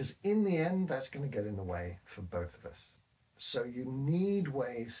 Because in the end, that's going to get in the way for both of us. So you need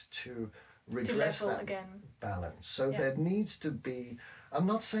ways to redress that again. balance. So there needs to be, I'm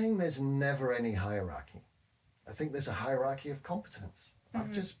not saying there's never any hierarchy. I think there's a hierarchy of competence.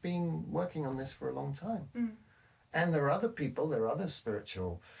 I've just been working on this for a long time. And there are other people, there are other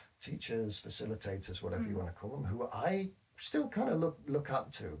spiritual teachers, facilitators, whatever you want to call them, who I still kind of look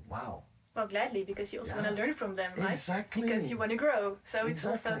up to. Wow. Well, gladly, because you also want to learn from them, right? Exactly. Because you want to grow. So it's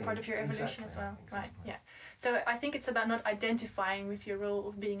also part of your evolution as well. Exactly. Right, yeah. So I think it's about not identifying with your role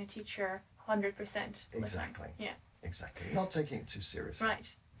of being a teacher 100%. Exactly. Yeah. Exactly. Not taking it too seriously.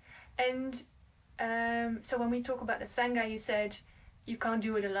 Right. And so when we talk about the Sangha, you said you can't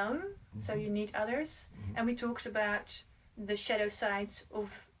do it alone, so you need others. And we talked about the shadow sides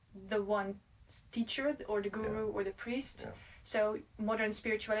of the one teacher or the guru or the priest. Yeah. So modern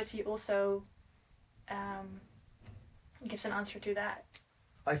spirituality also gives an answer to that.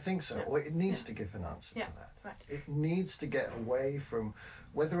 I think so. Yeah. Or it needs to give an answer to that. Right. It needs to get away from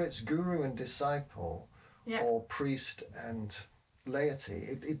whether it's guru and disciple or priest and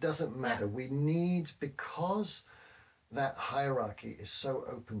laity. It doesn't matter. We need, because that hierarchy is so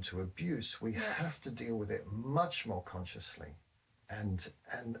open to abuse, we have to deal with it much more consciously and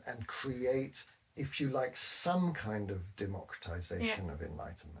create, if you like, some kind of democratization of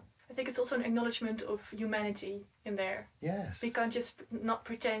enlightenment. I think it's also an acknowledgement of humanity in there. Yes. We can't just not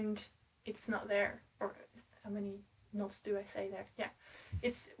pretend it's not there. Or how many nods do I say there? Yeah.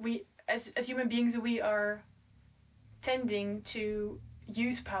 It's we as human beings, we are tending to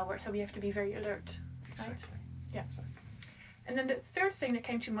use power, so we have to be very alert. Exactly. Right? Yeah. Exactly. And then the third thing that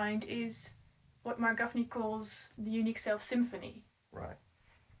came to mind is what Mark Gaffney calls the unique self symphony. Right.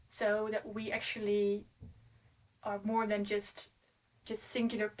 So that we actually are more than just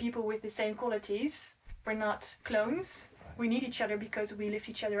singular people with the same qualities. We're not clones. Right. We need each other because we lift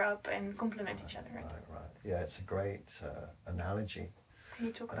each other up and complement each other. Right. Yeah, it's a great analogy. Can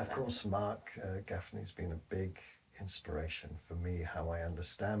you talk about that? And of course, Mark Gaffney's been a big inspiration for me, how I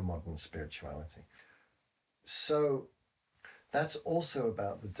understand modern spirituality. So that's also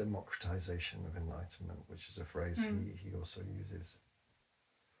about the democratization of enlightenment, which is a phrase he also uses.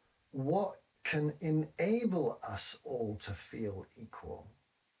 What can enable us all to feel equal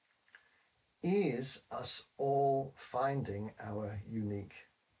is us all finding our unique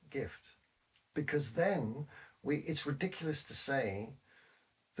gift. Because then it's ridiculous to say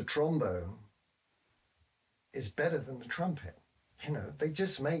the trombone is better than the trumpet. You know, they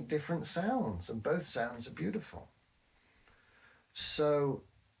just make different sounds and both sounds are beautiful. So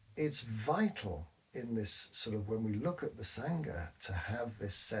it's vital in this sort of, when we look at the Sangha, to have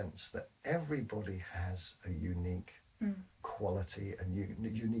this sense that everybody has a unique quality, a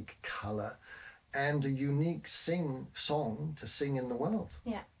unique colour, and a unique song to sing in the world.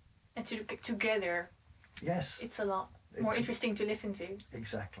 Yeah, and to together. Yes. It's a lot more interesting to listen to.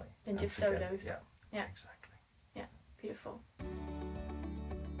 Exactly. Than just solos. Yeah. Exactly. Yeah, beautiful.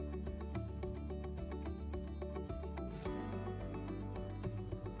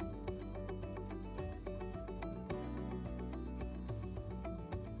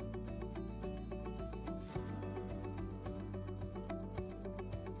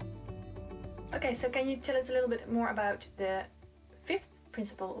 Okay, so can you tell us a little bit more about the fifth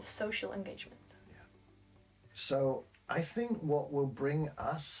principle of social engagement? Yeah. So I think what will bring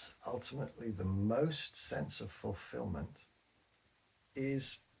us ultimately the most sense of fulfillment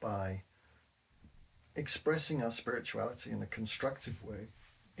is by expressing our spirituality in a constructive way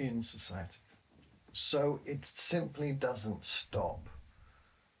in society. So it simply doesn't stop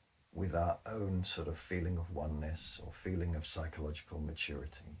with our own sort of feeling of oneness or feeling of psychological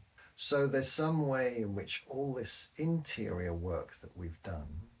maturity. So there's some way in which all this interior work that we've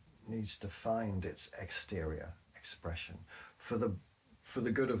done needs to find its exterior expression for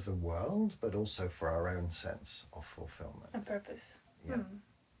the good of the world, but also for our own sense of fulfillment. And purpose. Yeah.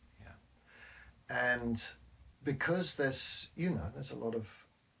 And because there's a lot of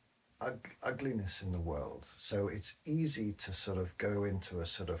ugliness in the world, so it's easy to sort of go into a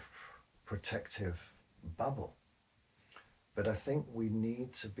sort of protective bubble. But I think we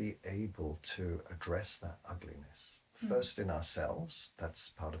need to be able to address that ugliness. First in ourselves,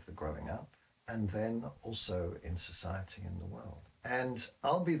 that's part of the growing up, and then also in society and the world. And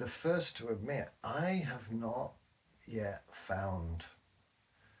I'll be the first to admit, I have not yet found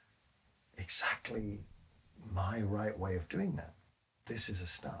exactly my right way of doing that. This is a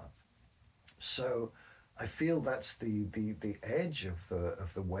start. So I feel that's the edge of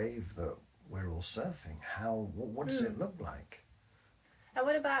the wave that we're all surfing. What does it look like? And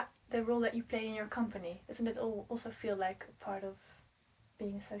what about the role that you play in your company? Doesn't it also feel like a part of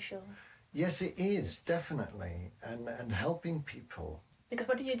being social? Yes, it is, definitely. And helping people. Because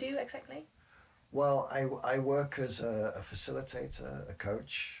what do you do exactly? Well, I work as a facilitator, a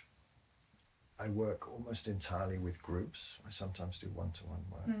coach. I work almost entirely with groups. I sometimes do one-to-one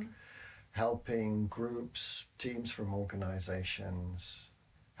work. Helping groups, teams from organizations,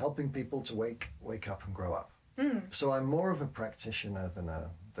 helping people to wake up and grow up. So I'm more of a practitioner than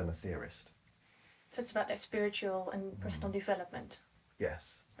a theorist. So it's about their spiritual and personal development.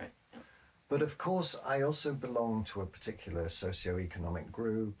 Yes. Right. But of course, I also belong to a particular socioeconomic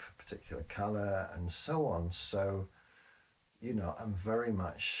group, particular color, and so on. So, I'm very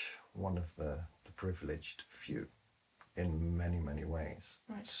much one of the privileged few in many, many ways.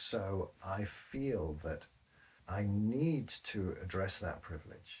 Right. So I feel that I need to address that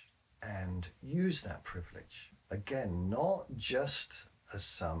privilege and use that privilege. Again, not just as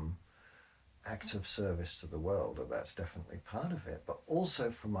some act of service to the world, or that's definitely part of it, but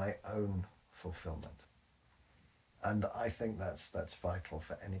also for my own fulfillment. And I think that's vital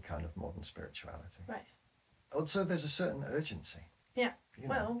for any kind of modern spirituality. Right. Also, there's a certain urgency. Yeah.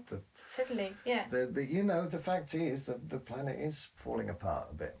 Certainly. Yeah. The fact is that the planet is falling apart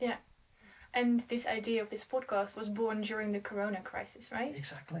a bit. Yeah. And this idea of this podcast was born during the Corona crisis, right?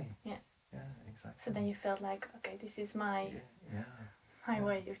 Exactly. Yeah. Yeah, exactly. So then you felt like, okay, this is my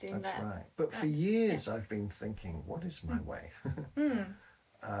way of doing that. That's right. But for years I've been thinking, what is my way?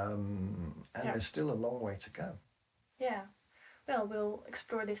 And there's still a long way to go. Yeah. Well, we'll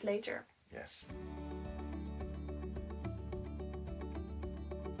explore this later. Yes.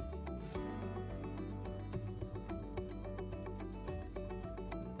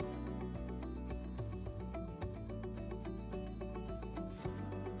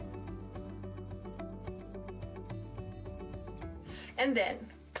 And then,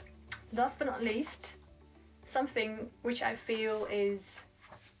 last but not least, something which I feel is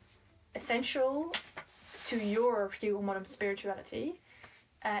essential to your view of modern spirituality,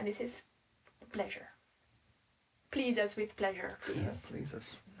 and this is pleasure. Please us with pleasure, please. Yeah, please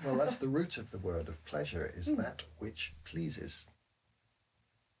us. Well, that's the root of the word of pleasure, is that which pleases.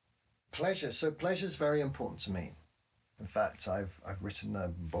 Pleasure. So pleasure is very important to me. In fact, I've written a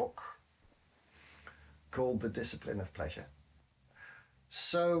book called The Discipline of Pleasure.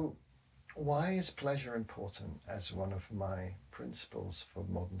 So why is pleasure important as one of my principles for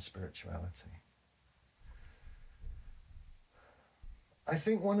modern spirituality? I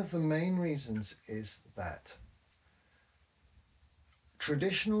think one of the main reasons is that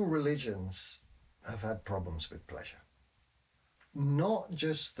traditional religions have had problems with pleasure. Not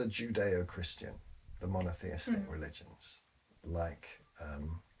just the Judeo-Christian, the monotheistic religions, like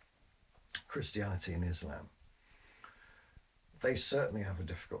Christianity and Islam. They certainly have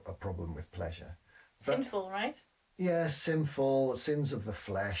a problem with pleasure. Sinful, right? Yeah, sinful, sins of the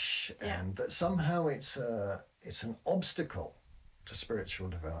flesh, and that somehow it's an obstacle to spiritual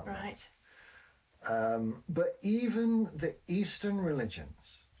development. Right. But even the Eastern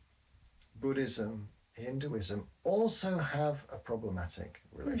religions, Buddhism, Hinduism, also have a problematic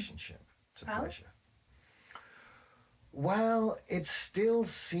relationship to pleasure. Well, it's still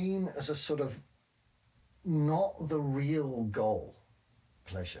seen as a sort of not the real goal,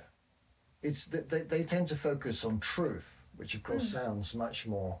 pleasure. It's that they tend to focus on truth, which of course sounds much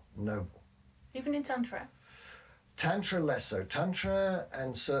more noble. Even in Tantra? Tantra less so. Tantra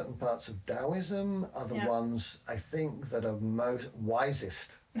and certain parts of Taoism are the ones I think that are most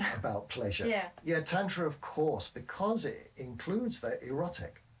wisest about pleasure. Yeah, Tantra of course, because it includes the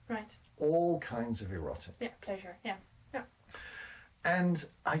erotic. Right. All kinds of erotic. Yeah, pleasure, yeah. And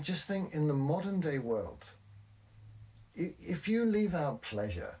I just think in the modern day world, if you leave out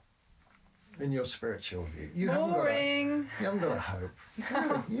pleasure in your spiritual view, you haven't got a hope.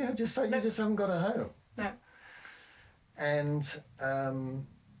 Really. You just haven't got a hope. No. And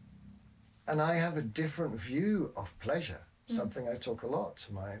I have a different view of pleasure, something I talk a lot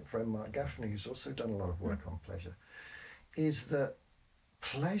to my friend Mark Gaffney, who's also done a lot of work on pleasure, is that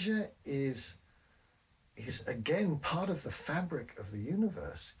pleasure is again part of the fabric of the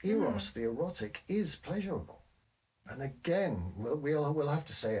universe. Eros, the erotic, is pleasurable. And again, we'll have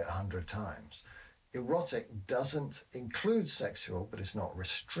to say it 100 times. Erotic doesn't include sexual, but it's not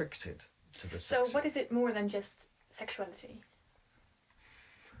restricted to the sexual. So what is it more than just sexuality?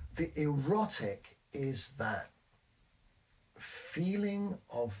 The erotic is that feeling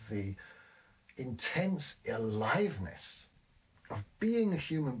of the intense aliveness of being a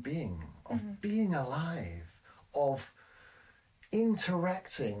human being, of being alive, of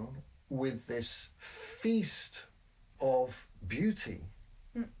interacting with this feast of beauty.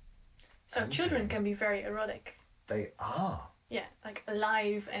 So children can be very erotic. They are. Yeah, like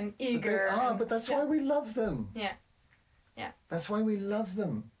alive and But eager. they are, but that's why we love them. Yeah. Yeah. That's why we love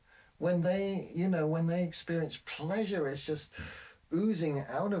them. When they experience pleasure, it's just oozing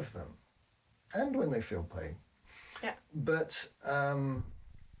out of them. And when they feel pain. Yeah. But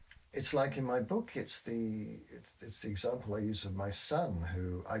it's like in my book, it's the example I use of my son,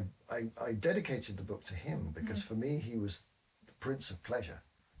 who I dedicated the book to him because for me he was the Prince of Pleasure.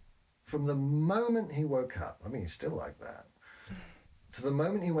 From the moment he woke up, I mean he's still like that, to the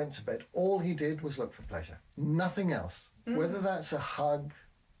moment he went to bed, all he did was look for pleasure. Nothing else. Whether that's a hug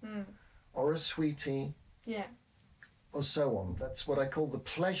or a sweetie. Yeah. Or so on. That's what I call the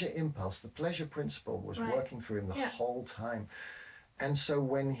pleasure impulse. The pleasure principle was working through him the whole time. And so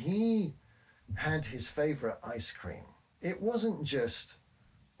when he had his favorite ice cream, it wasn't just,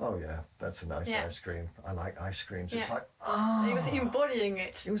 oh yeah, that's a nice ice cream. I like ice creams. It's like, He was embodying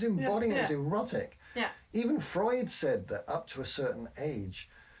it. It was embodying it. It was erotic. Yeah. Even Freud said that up to a certain age,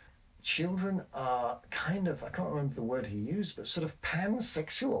 children are kind of, I can't remember the word he used, but sort of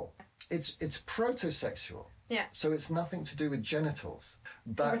pansexual. It's protosexual. Yeah. So it's nothing to do with genitals.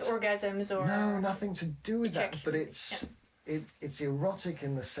 But with orgasms or... No, nothing to do with that. But it's it's erotic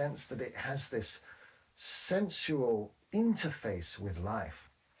in the sense that it has this sensual interface with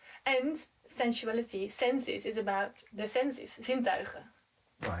life. And sensuality, senses, is about the senses, zintuigen.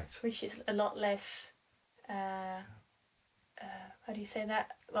 Right. Which is a lot less, how do you say that?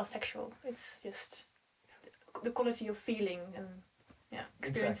 Well, sexual. It's just the quality of feeling and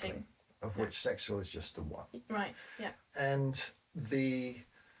experiencing. Exactly. Of which sexual is just the one. Right, yeah. And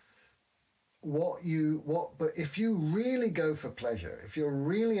but if you really go for pleasure, if you're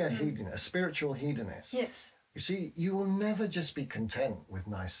really a hedonist, a spiritual hedonist, yes, you see, you will never just be content with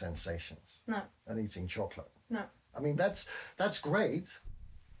nice sensations. No. And eating chocolate. No. I mean, that's great,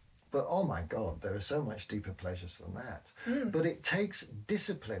 but oh my God, there are so much deeper pleasures than that. But it takes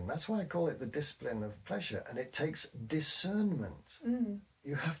discipline. That's why I call it the discipline of pleasure. And it takes discernment.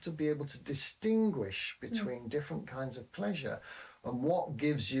 You have to be able to distinguish between different kinds of pleasure and what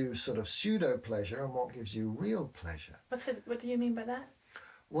gives you sort of pseudo pleasure and what gives you real pleasure. What do you mean by that?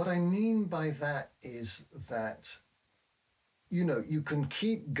 What I mean by that is that, you can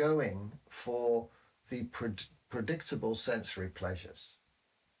keep going for the predictable sensory pleasures,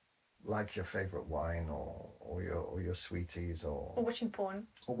 like your favorite wine or your sweeties or watching porn.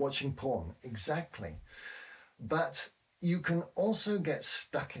 Or watching porn, exactly. But you can also get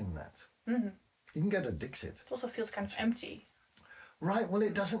stuck in that. You can get addicted. It also feels kind of empty. Right, well,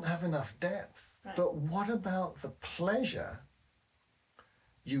 it doesn't have enough depth. Right. But what about the pleasure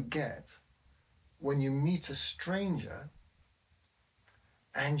you get when you meet a stranger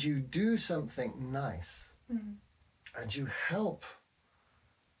and you do something nice and you help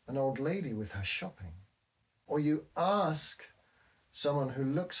an old lady with her shopping, or you ask someone who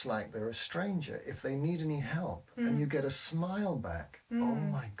looks like they're a stranger if they need any help and you get a smile back? Oh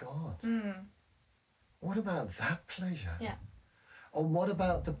my God. What about that pleasure? Yeah. Or what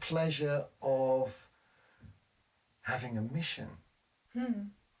about the pleasure of having a mission,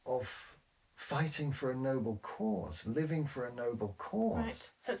 of fighting for a noble cause, living for a noble cause? Right.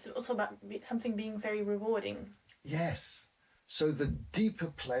 So it's also about something being very rewarding. Yes. So the deeper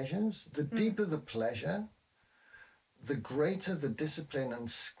pleasures, the deeper the pleasure, the greater the discipline and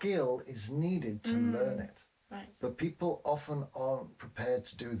skill is needed to learn it. Right. But people often aren't prepared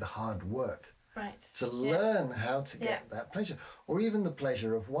to do the hard work. Right. To learn how to get that pleasure, or even the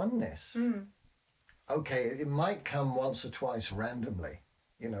pleasure of oneness. Okay, it might come once or twice randomly,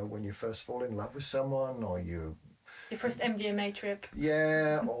 when you first fall in love with someone, or your first MDMA trip.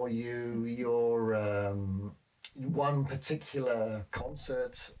 Yeah, or your one particular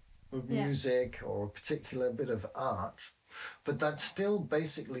concert of music or a particular bit of art. But that's still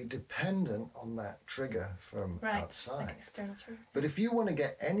basically dependent on that trigger from outside. Like external trigger. But if you want to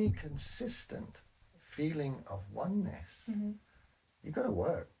get any consistent feeling of oneness, you've got to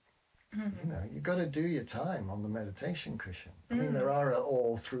work. You've got to do your time on the meditation cushion. I mean, there are,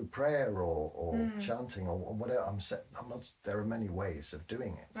 or through prayer or chanting or whatever. There are many ways of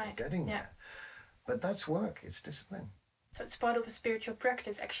doing it, of getting there. But that's work. It's discipline. So it's part of a spiritual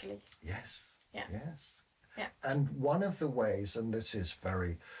practice, actually. Yes. Yeah. Yes. Yeah. And one of the ways, and this is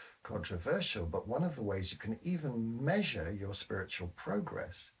very controversial, but one of the ways you can even measure your spiritual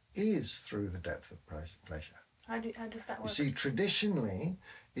progress is through the depth of pleasure. How does that You work? see, traditionally,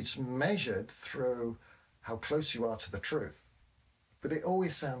 it's measured through how close you are to the truth. But it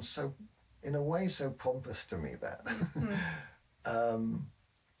always sounds so, in a way, so pompous to me that.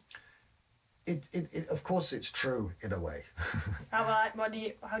 It of course, it's true in a way. How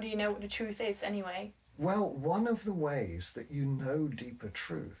do you know what the truth is anyway? Well, one of the ways that you know deeper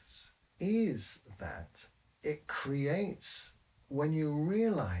truths is that it creates, when you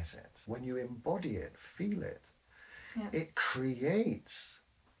realize it, when you embody it, feel it, it creates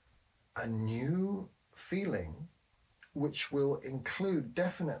a new feeling which will include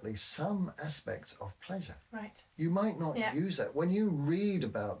definitely some aspects of pleasure. Right. You might not use that. When you read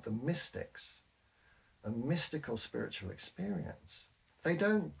about the mystics, a mystical spiritual experience, they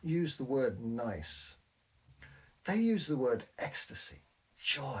don't use the word nice. They use the word ecstasy,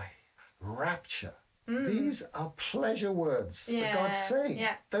 joy, rapture. These are pleasure words, for God's sake.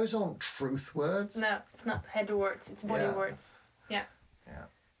 Yeah. Those aren't truth words. No, it's not head words, it's body words. Yeah. Yeah.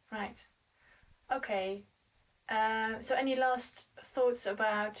 Right. Okay. So any last thoughts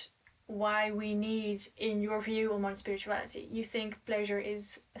about why we need, in your view on modern spirituality, you think pleasure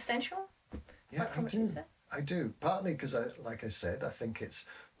is essential? Yeah, Apart from what you said? I do. Partly because, like I said, I think it's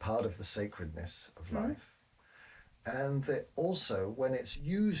part of the sacredness of life. And that also, when it's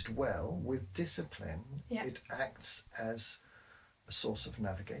used well with discipline, it acts as a source of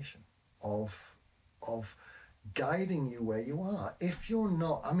navigation, of guiding you where you are. If you're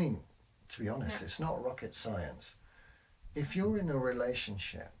not, I mean, to be honest, it's not rocket science. If you're in a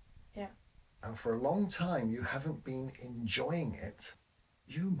relationship and for a long time you haven't been enjoying it,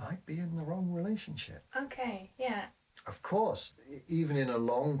 you might be in the wrong relationship. Okay, yeah. Of course, even in a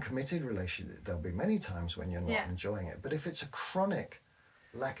long committed relationship, there'll be many times when you're not enjoying it. But if it's a chronic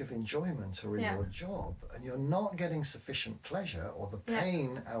lack of enjoyment or in your job and you're not getting sufficient pleasure or the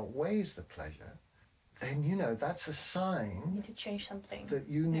pain outweighs the pleasure, then, you know, that's a sign You need to change something. that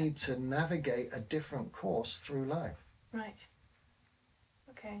you need to navigate a different course through life. Right.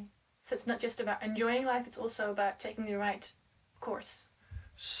 Okay. So it's not just about enjoying life, it's also about taking the right course.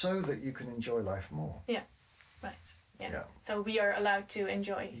 So that you can enjoy life more. Yeah. Right. Yeah. So we are allowed to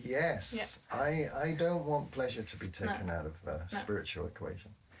enjoy. Yes. Yeah. I don't want pleasure to be taken out of the spiritual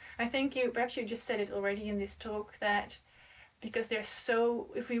equation. I think perhaps you just said it already in this talk, that because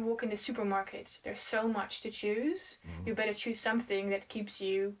if we walk in the supermarket, there's so much to choose, you better choose something that keeps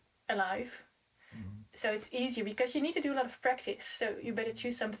you alive. So it's easier because you need to do a lot of practice. So you better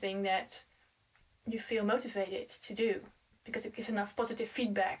choose something that you feel motivated to do because it gives enough positive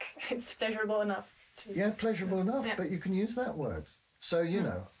feedback. It's pleasurable enough. Pleasurable enough, but you can use that word. So, you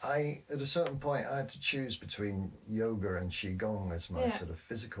know, at a certain point, I had to choose between yoga and Qigong as my sort of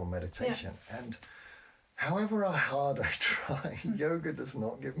physical meditation. And however hard I try, yoga does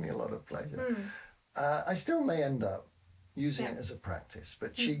not give me a lot of pleasure. I still may end up using it as a practice,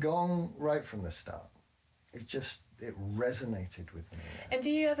 but Qigong, right from the start, it resonated with me. And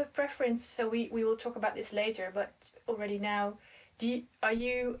do you have a preference? So we will talk about this later, but already now, are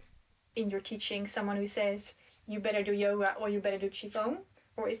you, in your teaching, someone who says you better do yoga or you better do Qigong,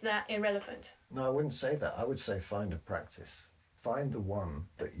 or is that irrelevant? No, I wouldn't say that. I would say find a practice. Find the one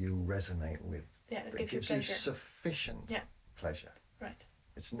that you resonate with, that gives you sufficient pleasure. Right.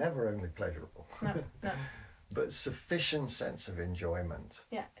 It's never only pleasurable. No. But sufficient sense of enjoyment.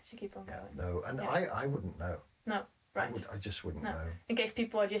 Yeah, to keep on going. No, and I wouldn't know. No, right. I just wouldn't know. In case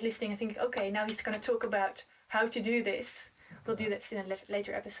people are just listening and think, okay, now he's going to talk about how to do this. We'll do that in a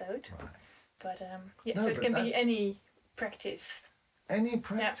later episode. Right. But so it can be any practice. Any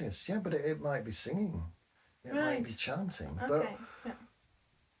practice, but it might be singing. It might be chanting. Okay.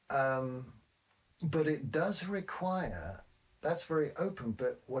 But it does require, that's very open,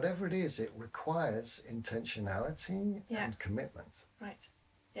 but whatever it is, it requires intentionality and commitment. Right.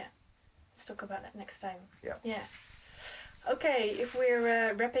 Yeah. Let's talk about that next time. Yeah. Okay, if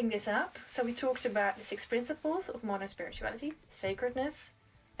we're wrapping this up, so we talked about the 6 principles of modern spirituality: sacredness,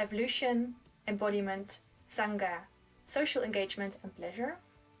 evolution, embodiment, sangha, social engagement, and pleasure.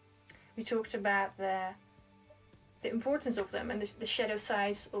 We talked about the importance of them and the shadow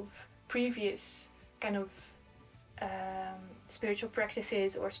sides of previous kind of spiritual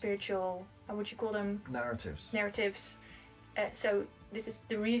practices or spiritual, how would you call them? Narratives. So this is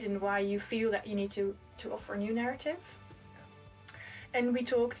the reason why you feel that you need to offer a new narrative. And we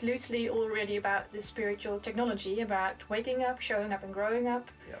talked loosely already about the spiritual technology, about waking up, showing up, and growing up.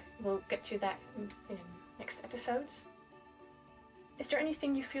 We'll get to that in next episodes. Is there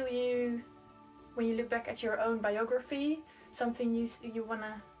anything you feel when you look back at your own biography, something you want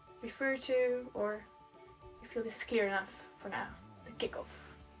to refer to, or you feel this is clear enough for now, the kickoff?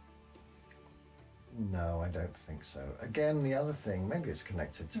 No, I don't think so. Again, the other thing, maybe it's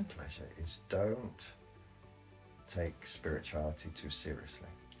connected to pleasure, is don't take spirituality too seriously.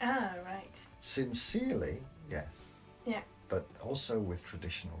 Ah, right. Sincerely, yes. Yeah. But also with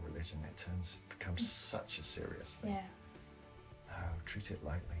traditional religion, becomes such a serious thing. Yeah. No, treat it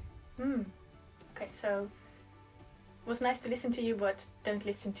lightly. Okay, so it was nice to listen to you, but don't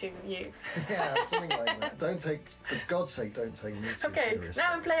listen to you. Yeah, something like that. For God's sake, don't take me too Okay, seriously.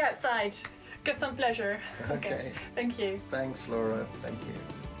 now play outside. Get some pleasure. Okay. Thank you. Thanks, Laura. Thank you.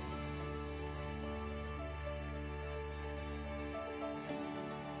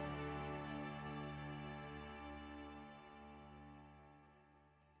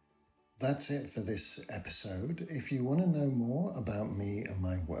 That's it for this episode. If you want to know more about me and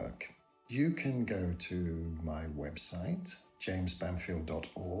my work, you can go to my website,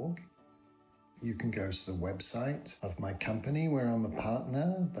 jamesbanfield.org. You can go to the website of my company where I'm a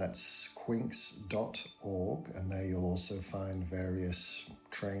partner, that's quinks.org, and there you'll also find various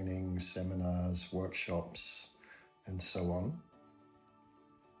trainings, seminars, workshops, and so on.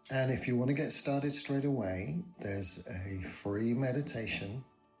 And if you want to get started straight away, there's a free meditation.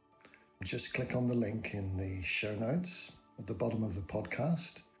 Just click on the link in the show notes at the bottom of the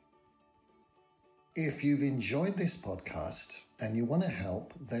podcast. If you've enjoyed this podcast and you want to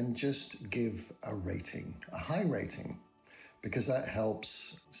help, then just give a rating, a high rating, because that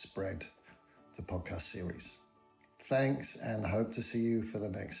helps spread the podcast series. Thanks, and hope to see you for the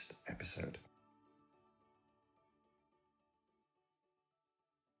next episode.